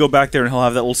expecting to go back there and he'll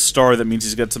have that little star that means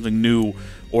he's got something new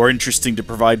or interesting to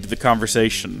provide to the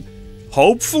conversation.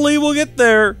 Hopefully we'll get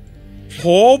there.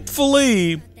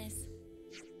 Hopefully.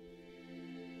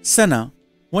 Senna,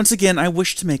 once again I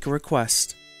wish to make a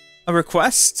request. A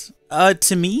request?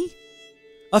 To me?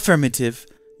 Affirmative.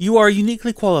 You are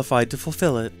uniquely qualified to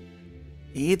fulfill it.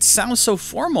 It sounds so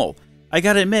formal. I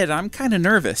gotta admit, I'm kinda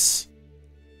nervous.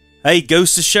 Hey,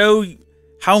 goes to show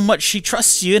how much she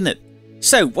trusts you in it.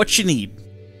 So, what you need?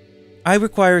 I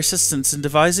require assistance in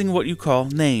devising what you call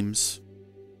names.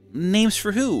 Names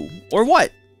for who? Or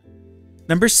what?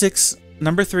 Number 6,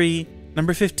 number 3,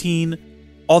 number 15,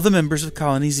 all the members of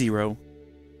Colony 0.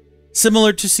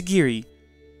 Similar to Sagiri,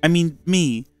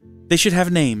 me, they should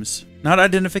have names, not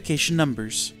identification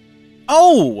numbers.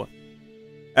 Oh!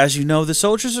 As you know, the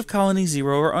soldiers of Colony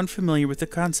 0 are unfamiliar with the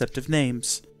concept of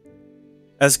names.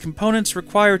 As components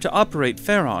required to operate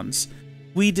Pharaons,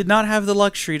 we did not have the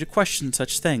luxury to question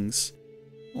such things.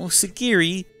 Oh,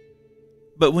 Sagiri...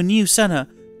 But when you, Senna,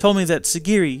 told me that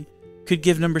Sagiri could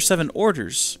give number 7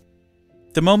 orders,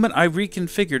 the moment I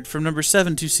reconfigured from number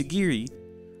 7 to Sagiri,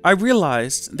 I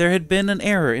realized there had been an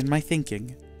error in my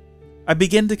thinking. I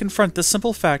began to confront the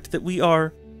simple fact that we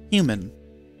are human.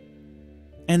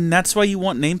 And that's why you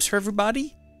want names for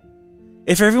everybody?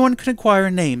 If everyone could acquire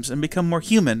names and become more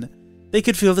human, they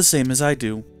could feel the same as I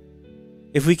do.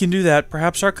 If we can do that,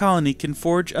 perhaps our colony can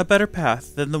forge a better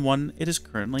path than the one it is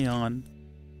currently on.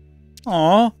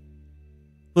 Aww.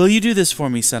 Will you do this for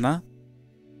me, Senna?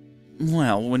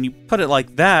 Well, when you put it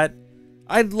like that,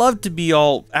 I'd love to be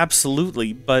all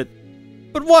absolutely, but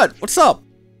what? What's up?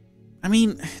 I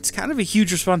mean, it's kind of a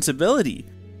huge responsibility.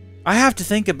 I have to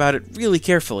think about it really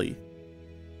carefully.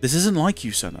 This isn't like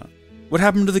you, Senna. What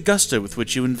happened to the gusto with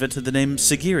which you invented the name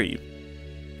Sagiri?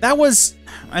 That was...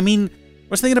 I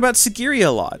was thinking about Sagiri a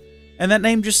lot, and that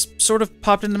name just sort of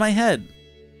popped into my head.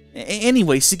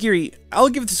 Anyway, Sagiri, I'll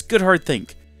give this a good hard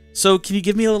think. So, can you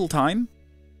give me a little time?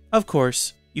 Of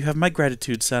course. You have my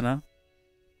gratitude, Senna.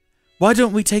 Why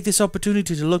don't we take this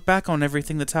opportunity to look back on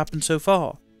everything that's happened so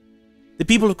far? The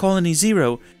people of Colony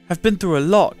 0 have been through a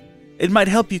lot. It might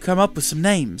help you come up with some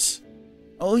names.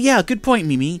 Oh yeah, good point,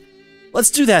 Mimi.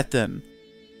 Let's do that then.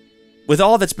 With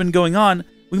all that's been going on,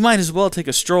 we might as well take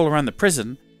a stroll around the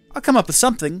prison. I'll come up with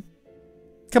something.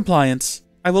 Compliance.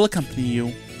 I will accompany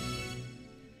you.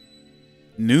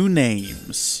 New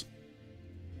names.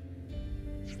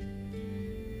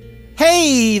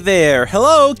 Hey there!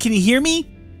 Hello, can you hear me?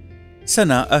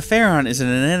 Senna, a Pharaon is an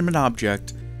inanimate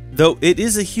object. Though it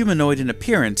is a humanoid in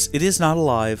appearance, it is not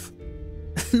alive.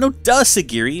 No duh,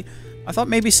 Sagiri. I thought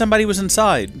maybe somebody was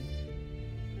inside.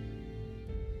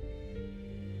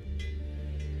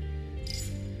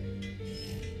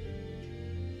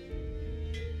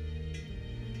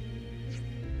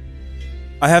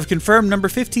 I have confirmed number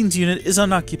 15's unit is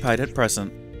unoccupied at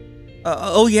present.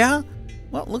 Oh yeah?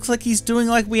 Well, looks like he's doing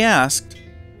like we asked.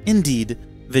 Indeed,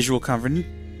 visual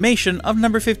confirmation of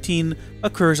number 15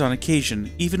 occurs on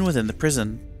occasion, even within the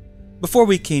prison. Before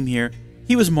we came here,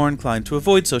 he was more inclined to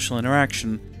avoid social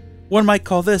interaction. One might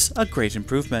call this a great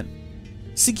improvement.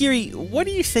 Sagiri, what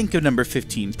do you think of number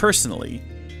 15 personally?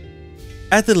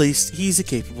 At the least, he's a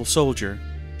capable soldier.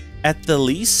 At the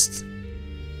least?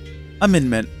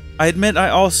 Amendment. I admit I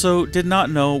also did not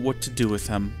know what to do with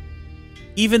him.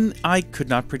 Even I could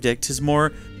not predict his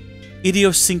more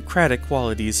idiosyncratic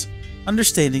qualities.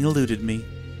 Understanding eluded me.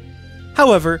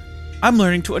 However, I'm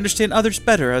learning to understand others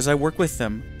better as I work with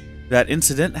them. That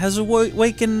incident has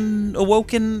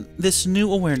awoken this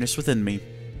new awareness within me.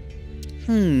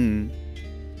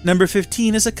 Number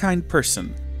 15 is a kind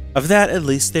person. Of that, at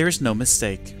least, there is no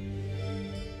mistake.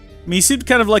 He seemed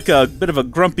kind of like a bit of a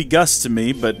grumpy Gus to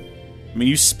me, but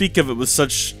you speak of it with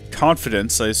such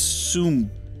confidence, I assume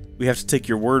we have to take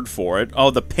your word for it.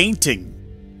 Oh, the painting!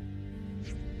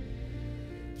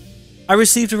 I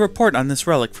received a report on this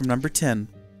relic from number 10.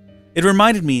 It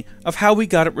reminded me of how we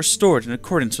got it restored in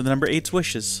accordance with number 8's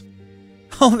wishes.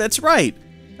 Oh, that's right!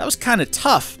 That was kinda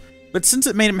tough, but since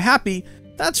it made him happy,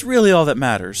 that's really all that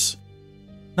matters.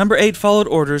 Number 8 followed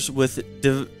orders with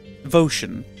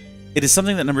devotion. It is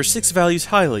something that number 6 values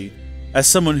highly, as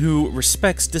someone who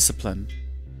respects discipline.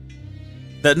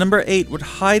 That number 8 would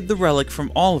hide the relic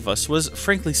from all of us was,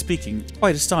 frankly speaking,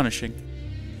 quite astonishing.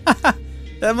 Haha,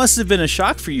 that must have been a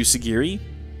shock for you, Sagiri.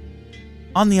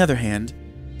 On the other hand,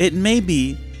 it may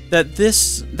be that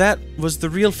that was the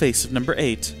real face of number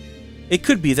 8. It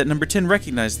could be that number 10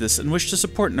 recognized this and wished to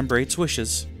support number 8's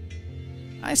wishes.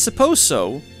 I suppose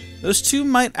so. Those two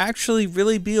might actually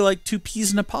really be like two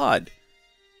peas in a pod.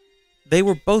 They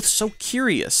were both so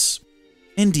curious.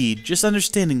 Indeed, just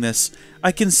understanding this,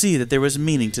 I can see that there was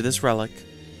meaning to this relic.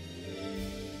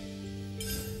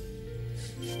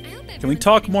 Can we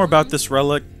talk more about this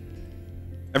relic?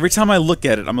 Every time I look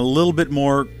at it, I'm a little bit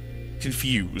more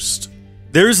confused.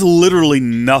 There's literally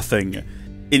nothing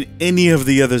in any of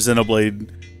the other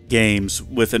Xenoblade games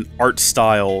with an art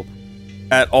style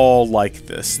at all like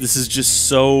this. This is just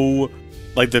so...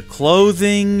 like the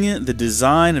clothing, the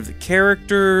design of the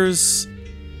characters...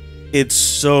 it's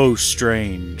so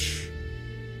strange.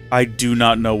 I do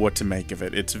not know what to make of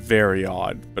it. It's very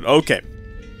odd. But okay,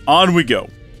 on we go.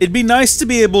 It'd be nice to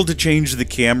be able to change the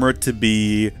camera to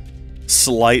be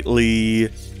slightly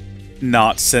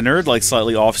not centered, like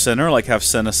slightly off-center, like have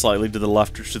Senna slightly to the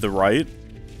left or to the right.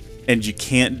 And you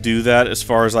can't do that as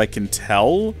far as I can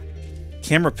tell.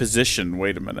 Camera position,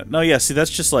 wait a minute. No, yeah, see,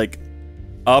 that's just like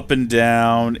up and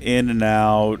down, in and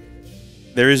out.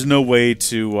 There is no way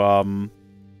to,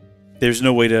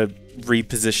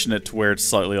 reposition it to where it's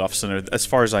slightly off-center, as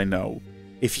far as I know.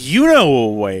 If you know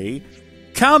a way,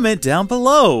 comment down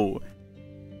below.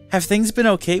 Have things been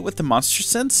okay with the monster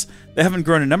since? They haven't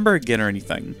grown in number again or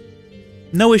anything.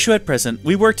 No issue at present.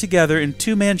 We work together in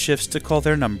 2-man shifts to call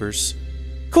their numbers.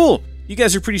 Cool! You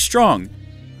guys are pretty strong.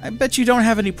 I bet you don't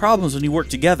have any problems when you work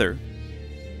together.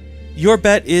 Your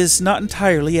bet is not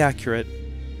entirely accurate.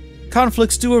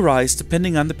 Conflicts do arise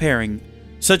depending on the pairing,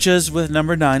 such as with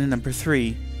number 9 and number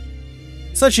 3.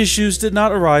 Such issues did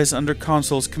not arise under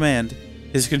Consul's command.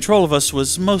 His control of us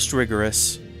was most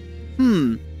rigorous.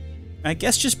 I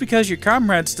guess just because you're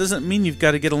comrades doesn't mean you've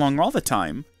got to get along all the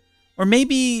time. Or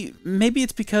maybe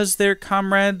it's because they're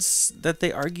comrades that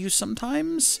they argue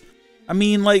sometimes? I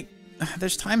mean, like,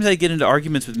 there's times I get into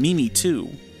arguments with Mimi, too.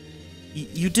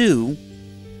 You do?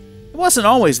 It wasn't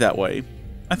always that way.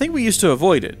 I think we used to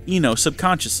avoid it, you know,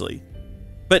 subconsciously.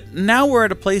 But now we're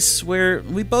at a place where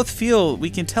we both feel we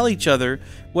can tell each other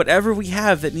whatever we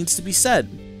have that needs to be said.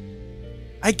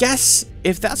 I guess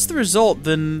if that's the result,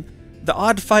 then the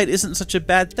odd fight isn't such a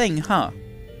bad thing, huh?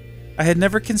 I had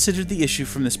never considered the issue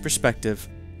from this perspective.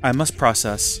 I must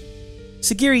process.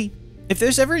 Sagiri, if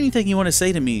there's ever anything you want to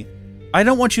say to me, I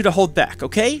don't want you to hold back,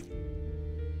 okay?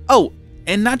 Oh,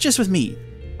 and not just with me.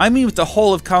 I mean with the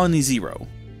whole of Colony Zero.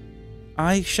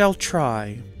 I shall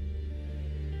try.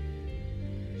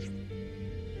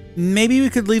 Maybe we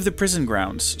could leave the prison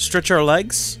grounds. Stretch our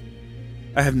legs?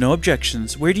 I have no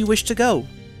objections. Where do you wish to go?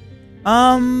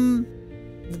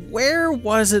 Where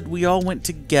was it we all went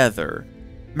together?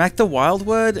 Mac the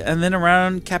Wildwood, and then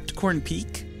around Capricorn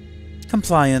Peak?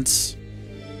 Compliance.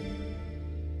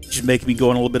 Just making me go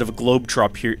on a little bit of a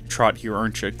globe-trot here,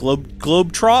 aren't you?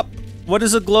 Globe-trop? What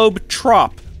is a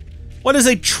globe-trop? What is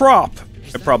a trop?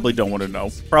 I probably don't want to know.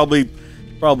 Probably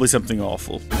something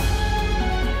awful.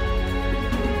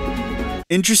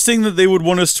 Interesting that they would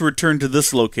want us to return to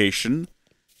this location,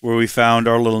 where we found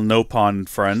our little Nopon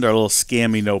friend, our little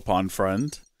scammy Nopon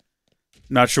friend.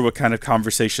 Not sure what kind of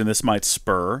conversation this might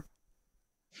spur.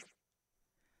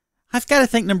 I've got to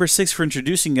thank number 6 for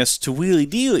introducing us to Wheelie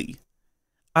Dealy.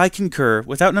 I concur.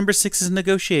 Without number 6's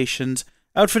negotiations,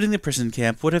 outfitting the prison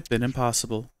camp would have been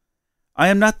impossible. I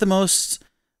am not the most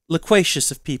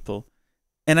loquacious of people,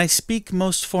 and I speak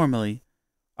most formally.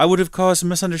 I would have caused a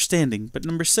misunderstanding, but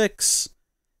number 6...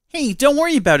 Hey, don't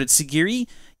worry about it, Sagiri.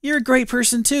 You're a great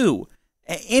person, too.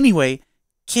 Anyway,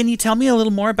 can you tell me a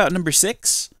little more about number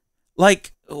 6?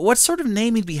 Like, what sort of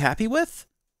name he'd be happy with?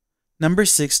 Number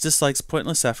 6 dislikes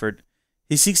pointless effort.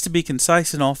 He seeks to be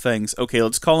concise in all things. Okay,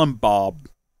 let's call him Bob.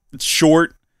 It's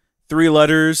short, 3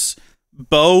 letters.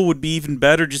 Bo would be even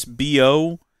better, just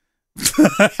B-O.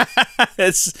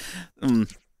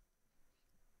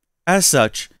 As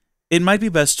such, it might be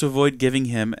best to avoid giving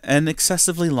him an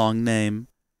excessively long name.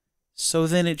 So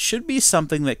then it should be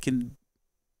something that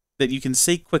you can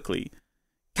say quickly.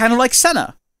 Kind of like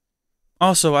Senna.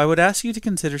 Also, I would ask you to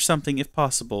consider something if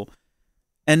possible,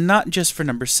 and not just for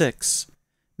number 6.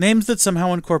 Names that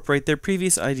somehow incorporate their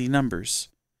previous ID numbers.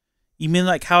 You mean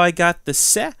like how I got the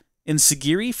Se in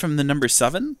Sagiri from the number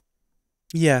 7?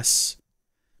 Yes.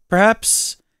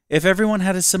 Perhaps, if everyone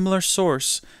had a similar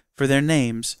source for their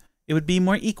names, it would be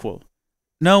more equal.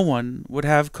 No one would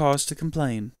have cause to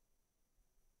complain.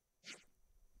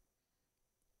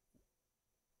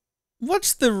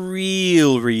 What's the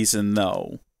real reason,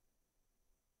 though?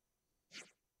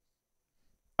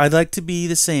 I'd like to be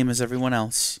the same as everyone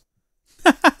else.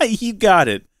 You got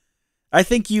it. I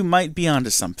think you might be onto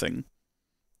something.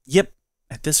 Yep,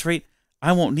 at this rate,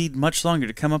 I won't need much longer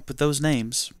to come up with those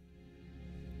names.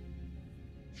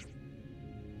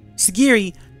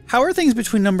 Sagiri, how are things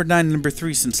between number 9 and number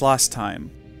 3 since last time?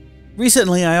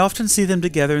 Recently, I often see them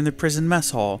together in the prison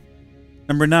mess hall.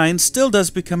 Number 9 still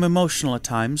does become emotional at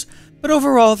times, but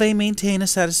overall they maintain a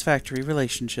satisfactory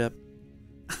relationship.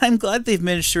 I'm glad they've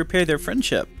managed to repair their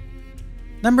friendship.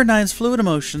 Number 9's fluid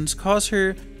emotions cause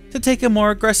her to take a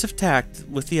more aggressive tact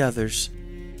with the others.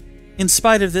 In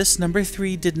spite of this, number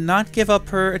 3 did not give up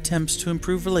her attempts to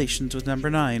improve relations with number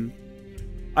 9.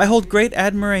 I hold great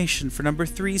admiration for number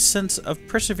 3's sense of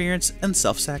perseverance and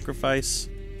self-sacrifice.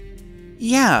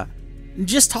 Yeah,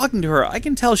 just talking to her, I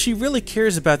can tell she really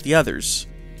cares about the others.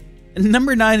 and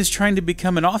number 9 is trying to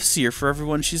become an Offseer for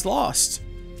everyone she's lost.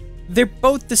 They're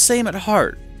both the same at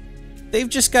heart. They've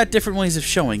just got different ways of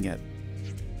showing it.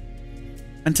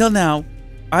 Until now,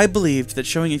 I believed that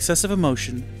showing excessive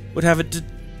emotion would have a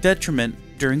detriment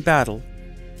during battle.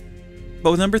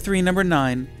 But with number 3 and number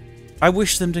 9, I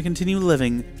wish them to continue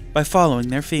living by following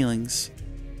their feelings.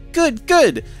 Good,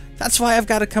 good! That's why I've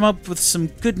got to come up with some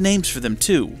good names for them,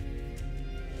 too.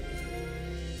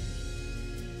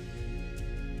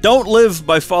 Don't live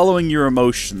by following your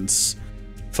emotions.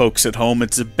 Folks at home,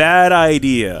 it's a bad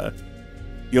idea.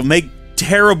 You'll make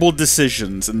terrible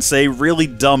decisions and say really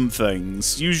dumb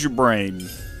things. Use your brain.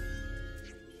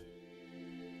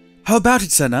 How about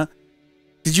it, Senna?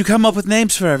 Did you come up with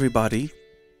names for everybody?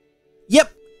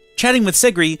 Yep. Chatting with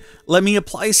Sigri, let me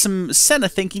apply some Senna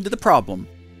thinking to the problem.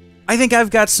 I think I've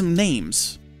got some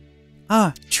names.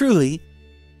 Ah, truly?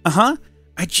 Uh-huh.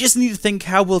 I just need to think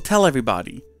how we'll tell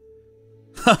everybody.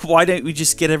 Why don't we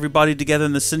just get everybody together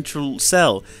in the central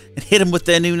cell and hit them with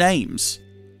their new names?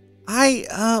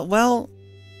 Well,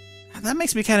 that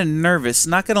makes me kind of nervous,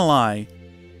 not gonna lie.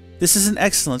 This is an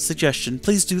excellent suggestion.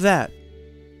 Please do that.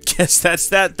 Guess that's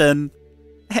that then.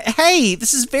 Hey,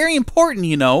 this is very important,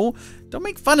 you know. Don't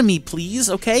make fun of me, please,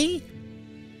 okay?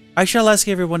 I shall ask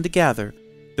everyone to gather.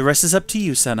 The rest is up to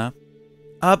you, Senna.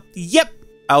 Yep.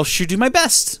 I'll sure do my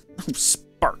best. Oh,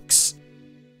 sparks.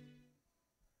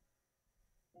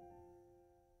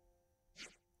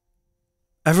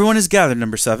 Everyone is gathered,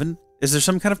 number 7. Is there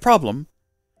some kind of problem?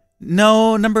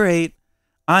 No, number 8.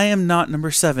 I am not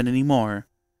number 7 anymore.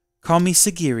 Call me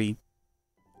Sagiri.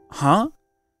 Huh?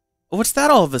 What's that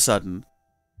all of a sudden?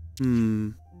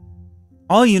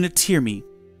 All units hear me.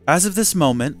 As of this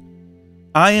moment,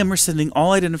 I am rescinding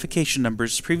all identification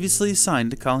numbers previously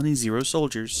assigned to Colony 0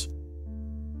 soldiers.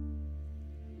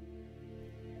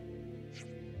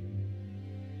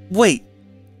 Wait,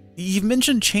 you've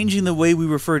mentioned changing the way we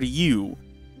refer to you.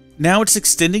 Now it's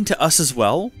extending to us as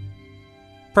well?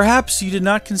 Perhaps you did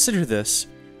not consider this,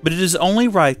 but it is only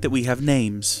right that we have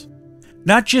names.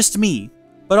 Not just me,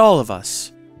 but all of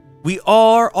us. We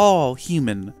are all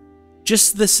human,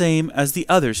 just the same as the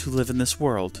others who live in this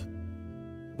world.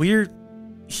 We're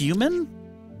human?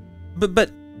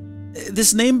 But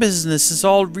this name business is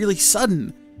all really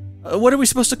sudden. What are we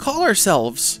supposed to call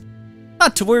ourselves?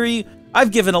 Not to worry,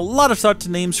 I've given a lot of thought to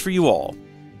names for you all.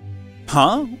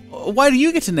 Huh? Why do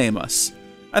you get to name us?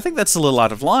 I think that's a little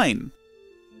out of line.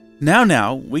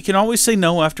 Now, we can always say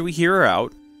no after we hear her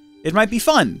out. It might be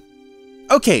fun.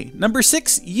 Okay, number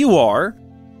 6, you are...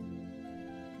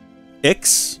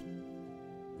 Ix?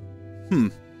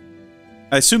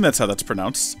 I assume that's how that's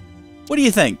pronounced. What do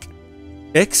you think?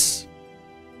 Ix?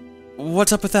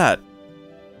 What's up with that?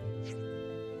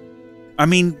 I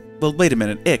mean, well, wait a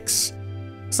minute, Ix.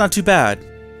 It's not too bad.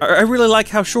 I really like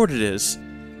how short it is.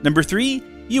 Number 3,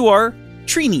 you are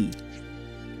Trini.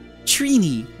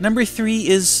 Trini. Number 3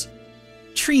 is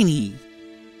Trini.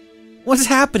 What's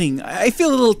happening? I feel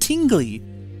a little tingly.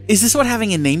 Is this what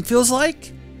having a name feels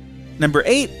like? Number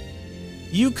 8,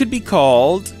 you could be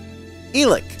called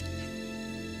Elik.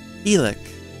 Elik.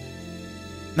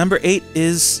 Number 8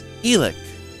 is Elik.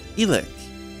 Elik.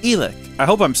 Elik. I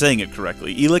hope I'm saying it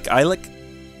correctly. Elik, Elik.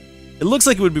 It looks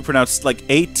like it would be pronounced like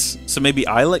 8, so maybe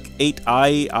Elik. 8,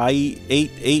 I,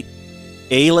 8,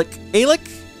 Elik.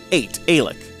 Elik? 8,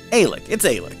 Elik. Elik. It's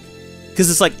Elik. Because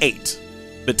it's like 8,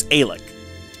 but it's Elik.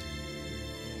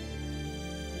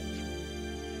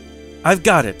 I've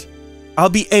got it. I'll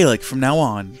be Elik from now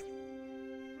on.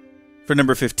 For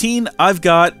number 15, I've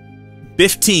got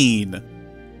Biftine.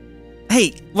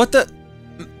 Hey, what the...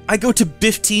 I go to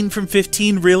Biftine from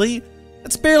 15, really?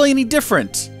 That's barely any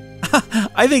different.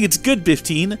 I think it's good,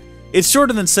 Biftine. It's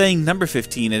shorter than saying number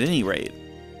 15 at any rate.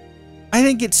 I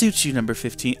think it suits you, number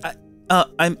 15.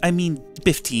 I mean,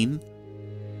 Biftine.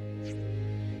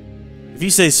 If you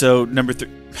say so, number 3...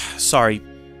 Sorry,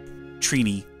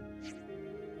 Trini.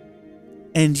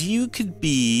 And you could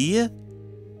be...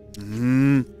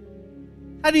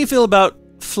 How do you feel about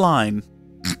Flyne?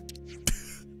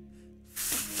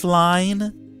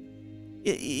 Flyne?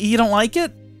 You don't like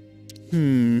it?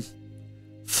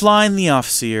 Flyne the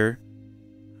Offseer.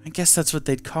 I guess that's what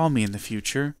they'd call me in the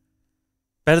future.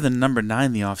 Better than number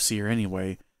 9 the Offseer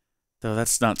anyway. Though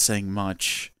that's not saying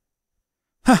much.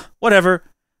 Huh, whatever.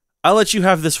 I'll let you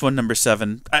have this one, number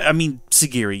 7. I mean,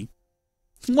 Sagiri.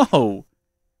 Whoa.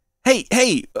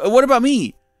 Hey, what about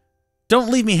me?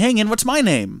 Don't leave me hanging. What's my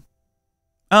name?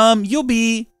 You'll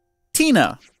be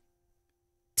Tina.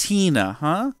 Tina,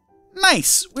 huh?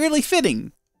 Nice. Weirdly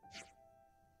fitting.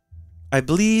 I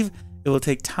believe it will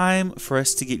take time for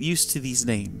us to get used to these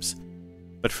names.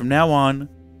 But from now on,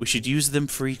 We should use them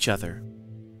for each other.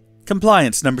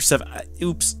 Compliance, number 7.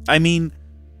 Oops, I mean...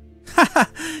 Haha,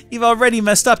 you've already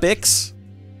messed up, Ix.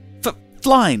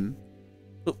 Fline.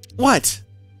 What?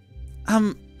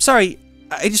 Sorry,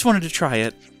 I just wanted to try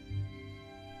it.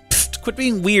 Pfft, quit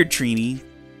being weird, Trini.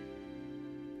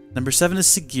 Number 7 is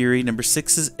Sagiri, number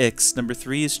 6 is Ix, number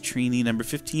 3 is Trini, number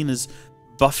 15 is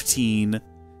Buffteen.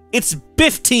 It's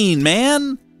Biffteen,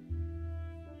 man!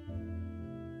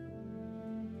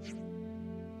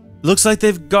 Looks like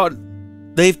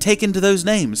they've taken to those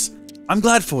names. I'm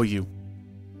glad for you.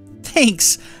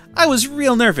 Thanks. I was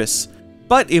real nervous,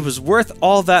 but it was worth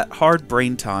all that hard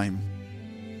brain time.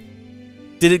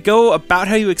 Did it go about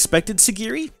how you expected,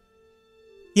 Sagiri?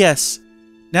 Yes.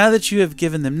 Now that you have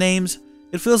given them names,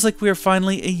 it feels like we are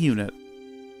finally a unit.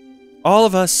 All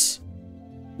of us,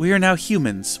 we are now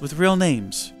humans with real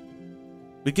names.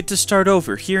 We get to start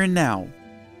over here and now.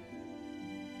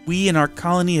 We and our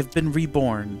colony have been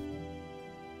reborn.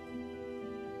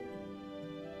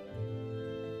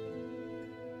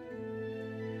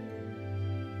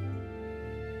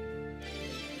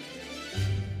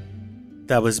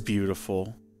 That was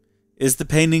beautiful. Is the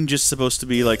painting just supposed to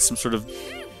be like some sort of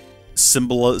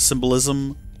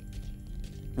symbolism?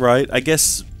 Right? I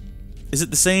guess... Is it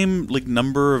the same, like,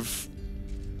 number of...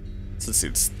 Let's see,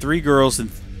 it's 3 girls and...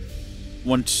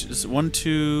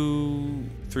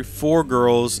 4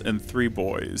 girls and 3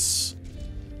 boys.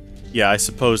 Yeah, I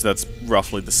suppose that's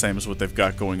roughly the same as what they've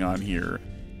got going on here.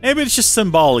 Maybe it's just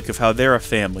symbolic of how they're a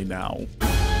family now.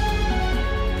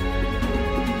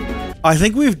 I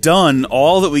think we've done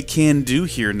all that we can do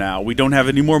here now. We don't have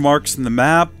any more marks in the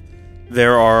map.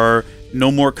 There are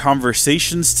no more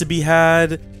conversations to be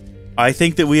had. I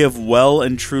think that we have well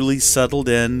and truly settled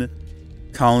in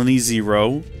Colony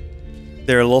Zero.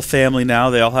 They're a little family now.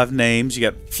 They all have names.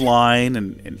 You got Flying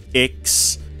and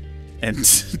Ix and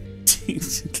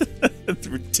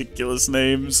ridiculous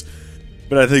names.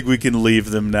 But I think we can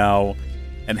leave them now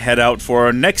and head out for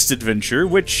our next adventure,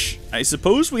 which I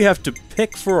suppose we have to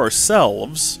pick for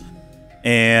ourselves.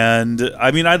 And,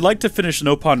 I mean, I'd like to finish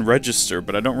Nopon Register,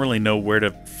 but I don't really know where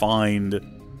to find...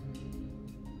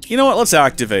 You know what, let's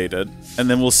activate it, and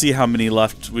then we'll see how many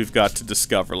left we've got to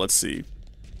discover. Let's see.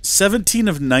 17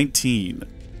 of 19.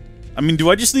 I mean,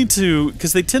 do I just need to...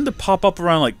 Because they tend to pop up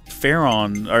around, like,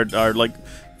 Pharaon, or like,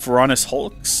 Pharaonis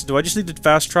Hulks. Do I just need to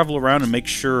fast travel around and make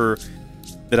sure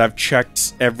that I've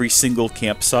checked every single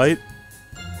campsite?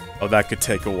 Oh, that could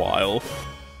take a while.